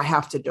anyway because I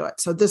have to do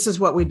it. So this is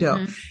what we do.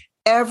 Mm-hmm.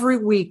 Every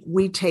week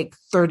we take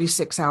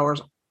 36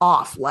 hours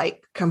off,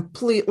 like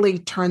completely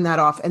turn that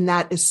off. And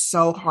that is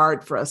so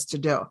hard for us to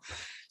do.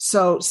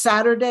 So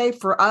Saturday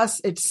for us,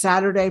 it's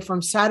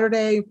from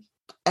Saturday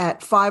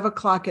at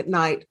 5:00 at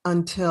night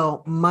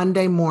until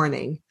Monday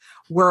morning,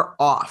 we're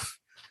off.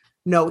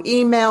 No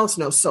emails,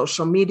 no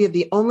social media.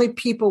 The only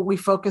people we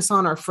focus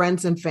on are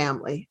friends and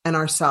family and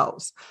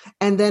ourselves.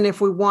 And then if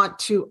we want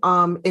to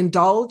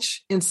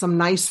indulge in some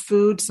nice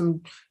food,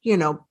 some,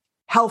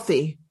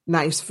 healthy,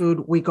 nice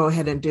food, we go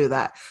ahead and do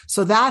that.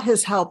 So that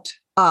has helped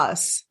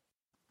us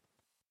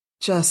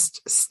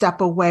just step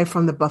away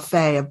from the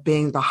buffet of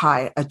being the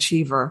high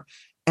achiever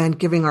and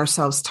giving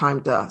ourselves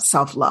time to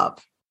self-love.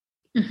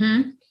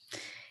 Mm-hmm.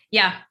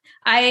 Yeah.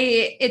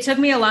 It took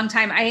me a long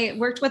time. I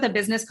worked with a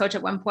business coach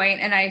at one point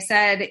and I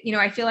said,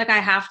 I feel like I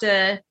have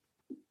to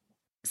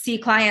see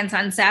clients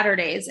on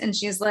Saturdays. And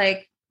she's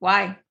like,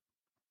 why?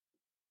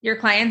 Your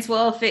clients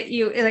will fit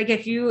you. Like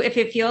if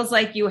it feels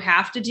like you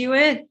have to do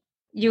it,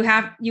 you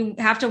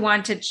have to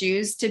want to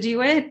choose to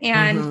do it.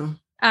 And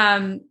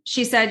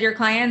she said, your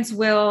clients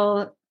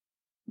will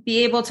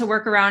be able to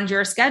work around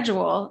your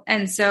schedule.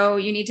 And so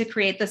you need to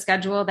create the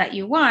schedule that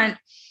you want.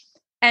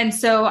 And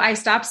so I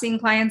stopped seeing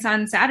clients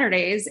on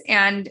Saturdays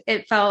and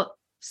it felt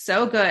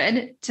so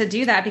good to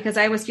do that because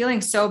I was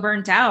feeling so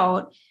burnt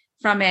out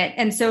from it.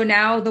 And so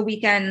now the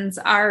weekends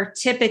are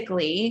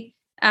typically,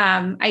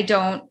 I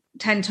don't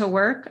tend to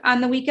work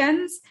on the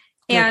weekends.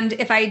 Yeah. And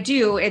if I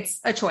do, it's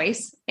a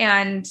choice.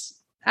 And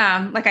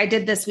like I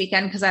did this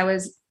weekend because I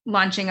was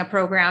launching a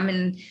program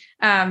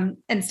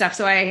and stuff.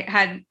 So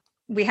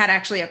we had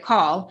actually a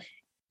call.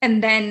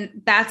 And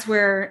then that's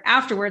where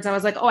afterwards I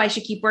was like, oh, I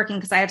should keep working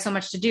because I have so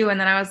much to do. And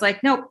then I was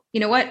like, nope, you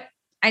know what?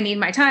 I need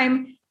my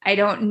time. I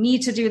don't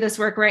need to do this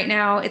work right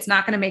now. It's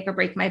not going to make or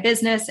break my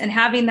business. And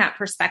having that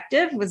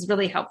perspective was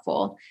really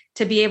helpful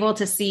to be able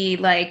to see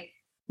like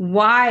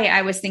why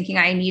I was thinking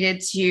I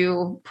needed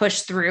to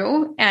push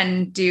through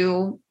and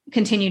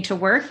continue to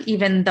work,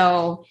 even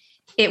though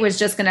it was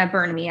just going to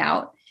burn me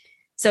out.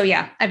 So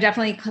yeah, I've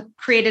definitely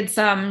created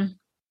some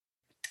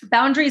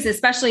boundaries,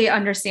 especially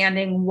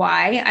understanding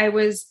why I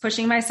was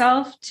pushing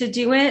myself to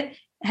do it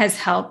has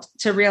helped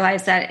to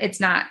realize that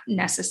it's not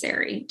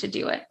necessary to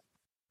do it.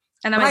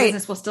 and then my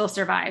business will still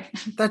survive.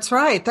 That's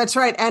right. That's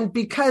right. And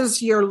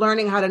because you're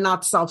learning how to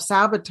not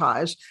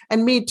self-sabotage,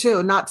 and me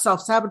too, not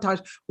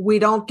self-sabotage, we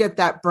don't get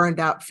that burned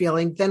out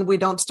feeling. Then we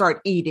don't start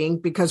eating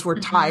because we're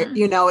tired.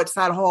 You know, it's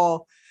that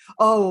whole,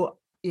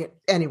 yeah.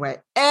 Anyway,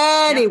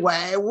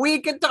 we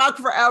could talk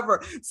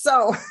forever.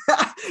 So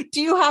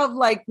do you have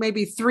like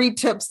maybe 3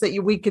 tips that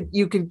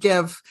you could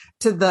give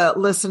to the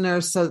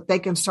listeners so that they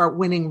can start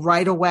winning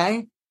right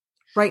away,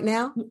 right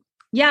now?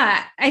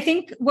 Yeah, I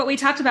think what we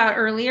talked about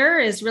earlier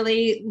is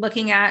really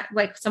looking at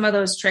like some of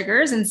those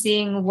triggers and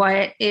seeing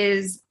what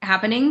is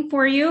happening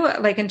for you,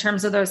 like in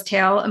terms of those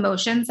tail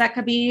emotions that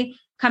could be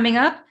coming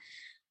up.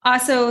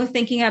 Also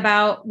thinking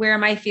about where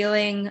am I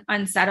feeling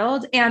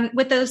unsettled, and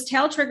with those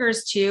tail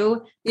triggers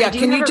too. Yeah.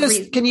 Can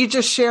you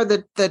just share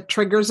the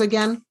triggers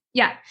again?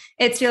 Yeah.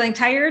 It's feeling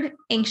tired,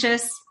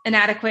 anxious,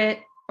 inadequate,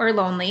 or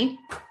lonely.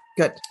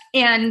 Good.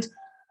 And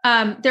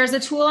there's a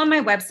tool on my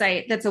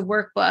website that's a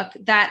workbook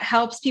that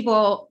helps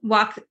people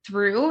walk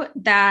through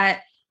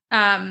that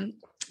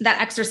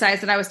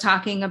exercise that I was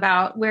talking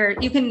about, where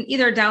you can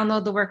either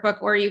download the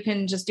workbook or you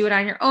can just do it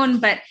on your own,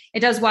 but it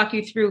does walk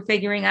you through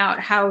figuring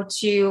out how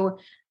to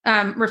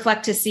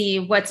reflect to see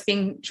what's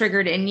being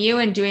triggered in you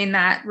and doing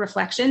that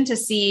reflection to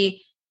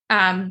see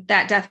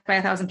that death by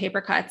 1,000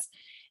 paper cuts.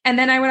 And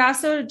then I would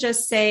also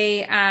just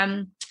say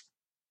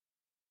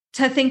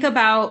to think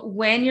about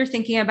when you're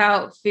thinking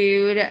about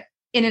food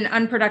in an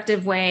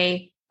unproductive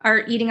way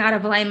or eating out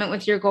of alignment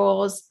with your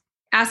goals,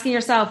 asking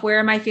yourself, where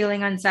am I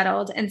feeling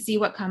unsettled, and see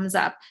what comes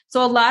up.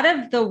 So a lot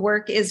of the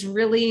work is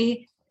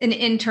really an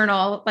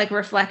internal like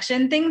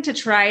reflection thing to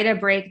try to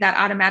break that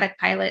automatic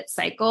pilot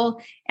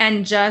cycle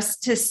and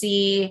just to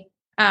see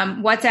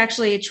what's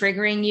actually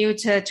triggering you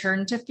to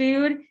turn to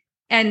food,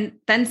 and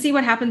then see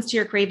what happens to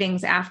your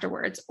cravings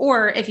afterwards.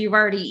 Or if you've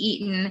already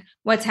eaten,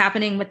 what's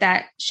happening with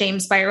that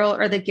shame spiral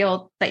or the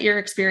guilt that you're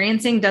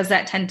experiencing. Does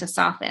that tend to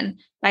soften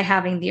by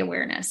having the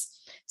awareness?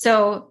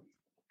 So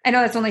I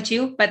know that's only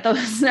 2, but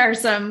those are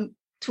some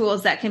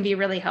tools that can be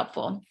really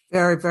helpful.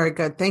 Very, very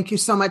good. Thank you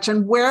so much.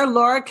 And where,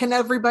 Laura, can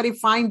everybody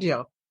find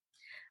you?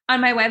 On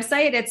my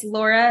website, it's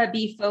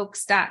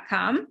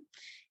laurabfolks.com.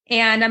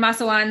 And I'm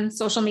also on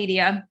social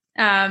media.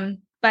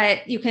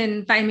 But you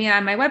can find me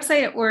on my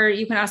website, or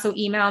you can also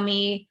email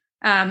me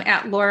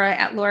at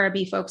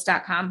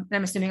laura@laurabfolks.com. And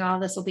I'm assuming all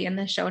of this will be in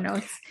the show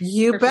notes.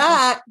 You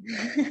bet.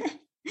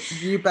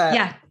 You bet.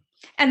 Yeah.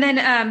 And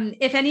then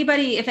if any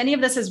of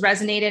this has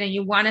resonated and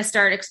you want to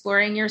start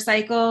exploring your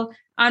cycle,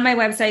 on my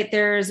website,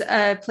 there's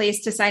a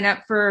place to sign up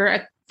for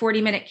a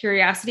 40-minute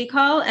curiosity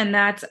call. And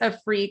that's a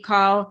free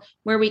call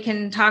where we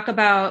can talk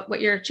about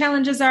what your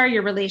challenges are,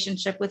 your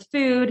relationship with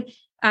food.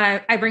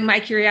 I bring my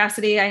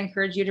curiosity. I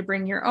encourage you to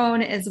bring your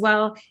own as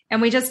well.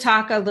 And we just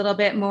talk a little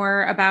bit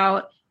more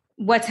about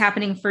what's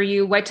happening for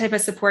you, what type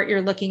of support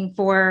you're looking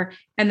for.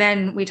 And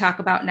then we talk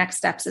about next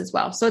steps as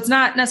well. So it's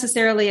not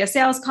necessarily a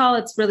sales call.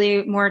 It's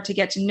really more to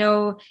get to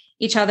know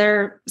each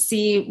other,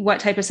 see what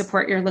type of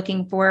support you're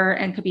looking for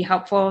and could be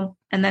helpful.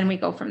 And then we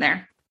go from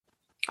there.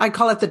 I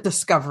call it the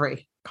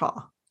discovery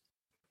call.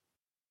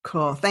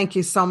 Cool. Thank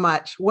you so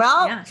much.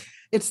 Well,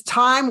 It's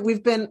time.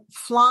 We've been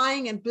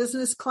flying in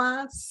business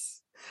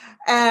class.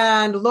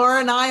 And Laura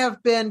and I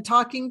have been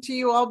talking to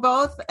you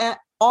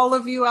all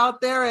of you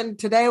out there. And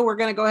today we're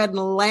going to go ahead and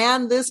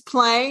land this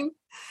plane.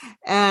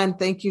 And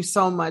thank you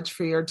so much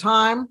for your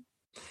time.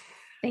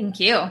 Thank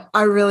you.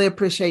 I really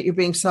appreciate you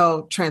being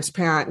so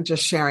transparent and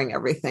just sharing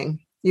everything.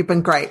 You've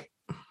been great.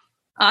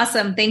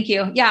 Awesome. Thank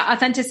you. Yeah.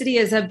 Authenticity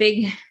is a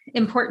big,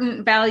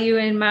 important value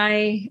in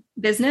my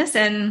business,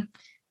 and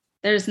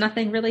there's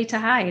nothing really to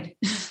hide.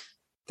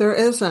 There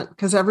isn't,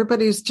 because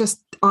everybody's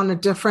just on a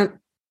different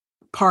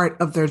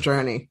part of their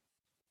journey.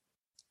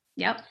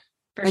 Yep.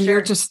 And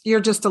sure. you're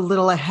just a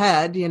little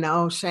ahead,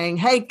 saying,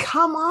 hey,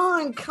 come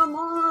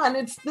on,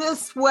 it's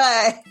this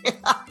way.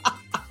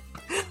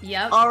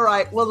 Yep. All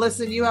right. Well,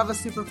 listen, you have a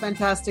super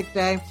fantastic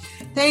day.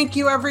 Thank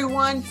you,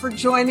 everyone, for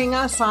joining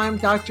us. I'm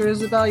Dr.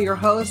 Isabel, your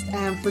host,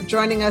 and for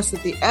joining us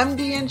at the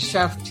MD and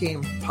Chef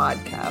Team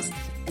podcast.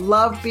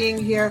 Love being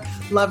here.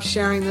 Love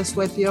sharing this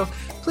with you.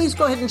 Please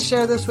go ahead and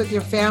share this with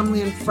your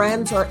family and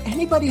friends or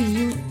anybody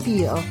you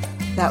feel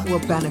that will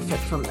benefit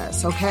from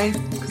this, okay?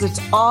 Because it's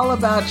all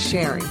about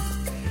sharing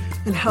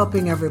and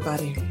helping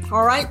everybody.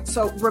 All right,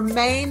 so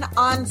remain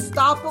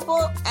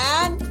unstoppable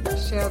and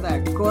share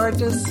that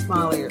gorgeous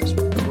smile of yours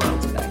with the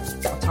world today.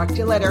 I'll talk to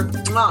you later.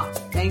 Mwah.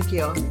 Thank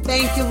you.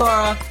 Thank you,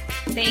 Laura.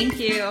 Thank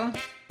you.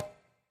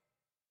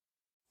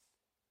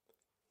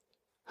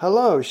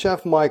 Hello,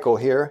 Chef Michael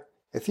here.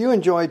 If you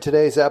enjoyed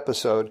today's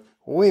episode,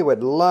 we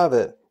would love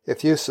it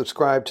if you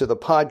subscribed to the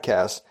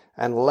podcast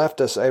and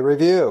left us a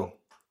review.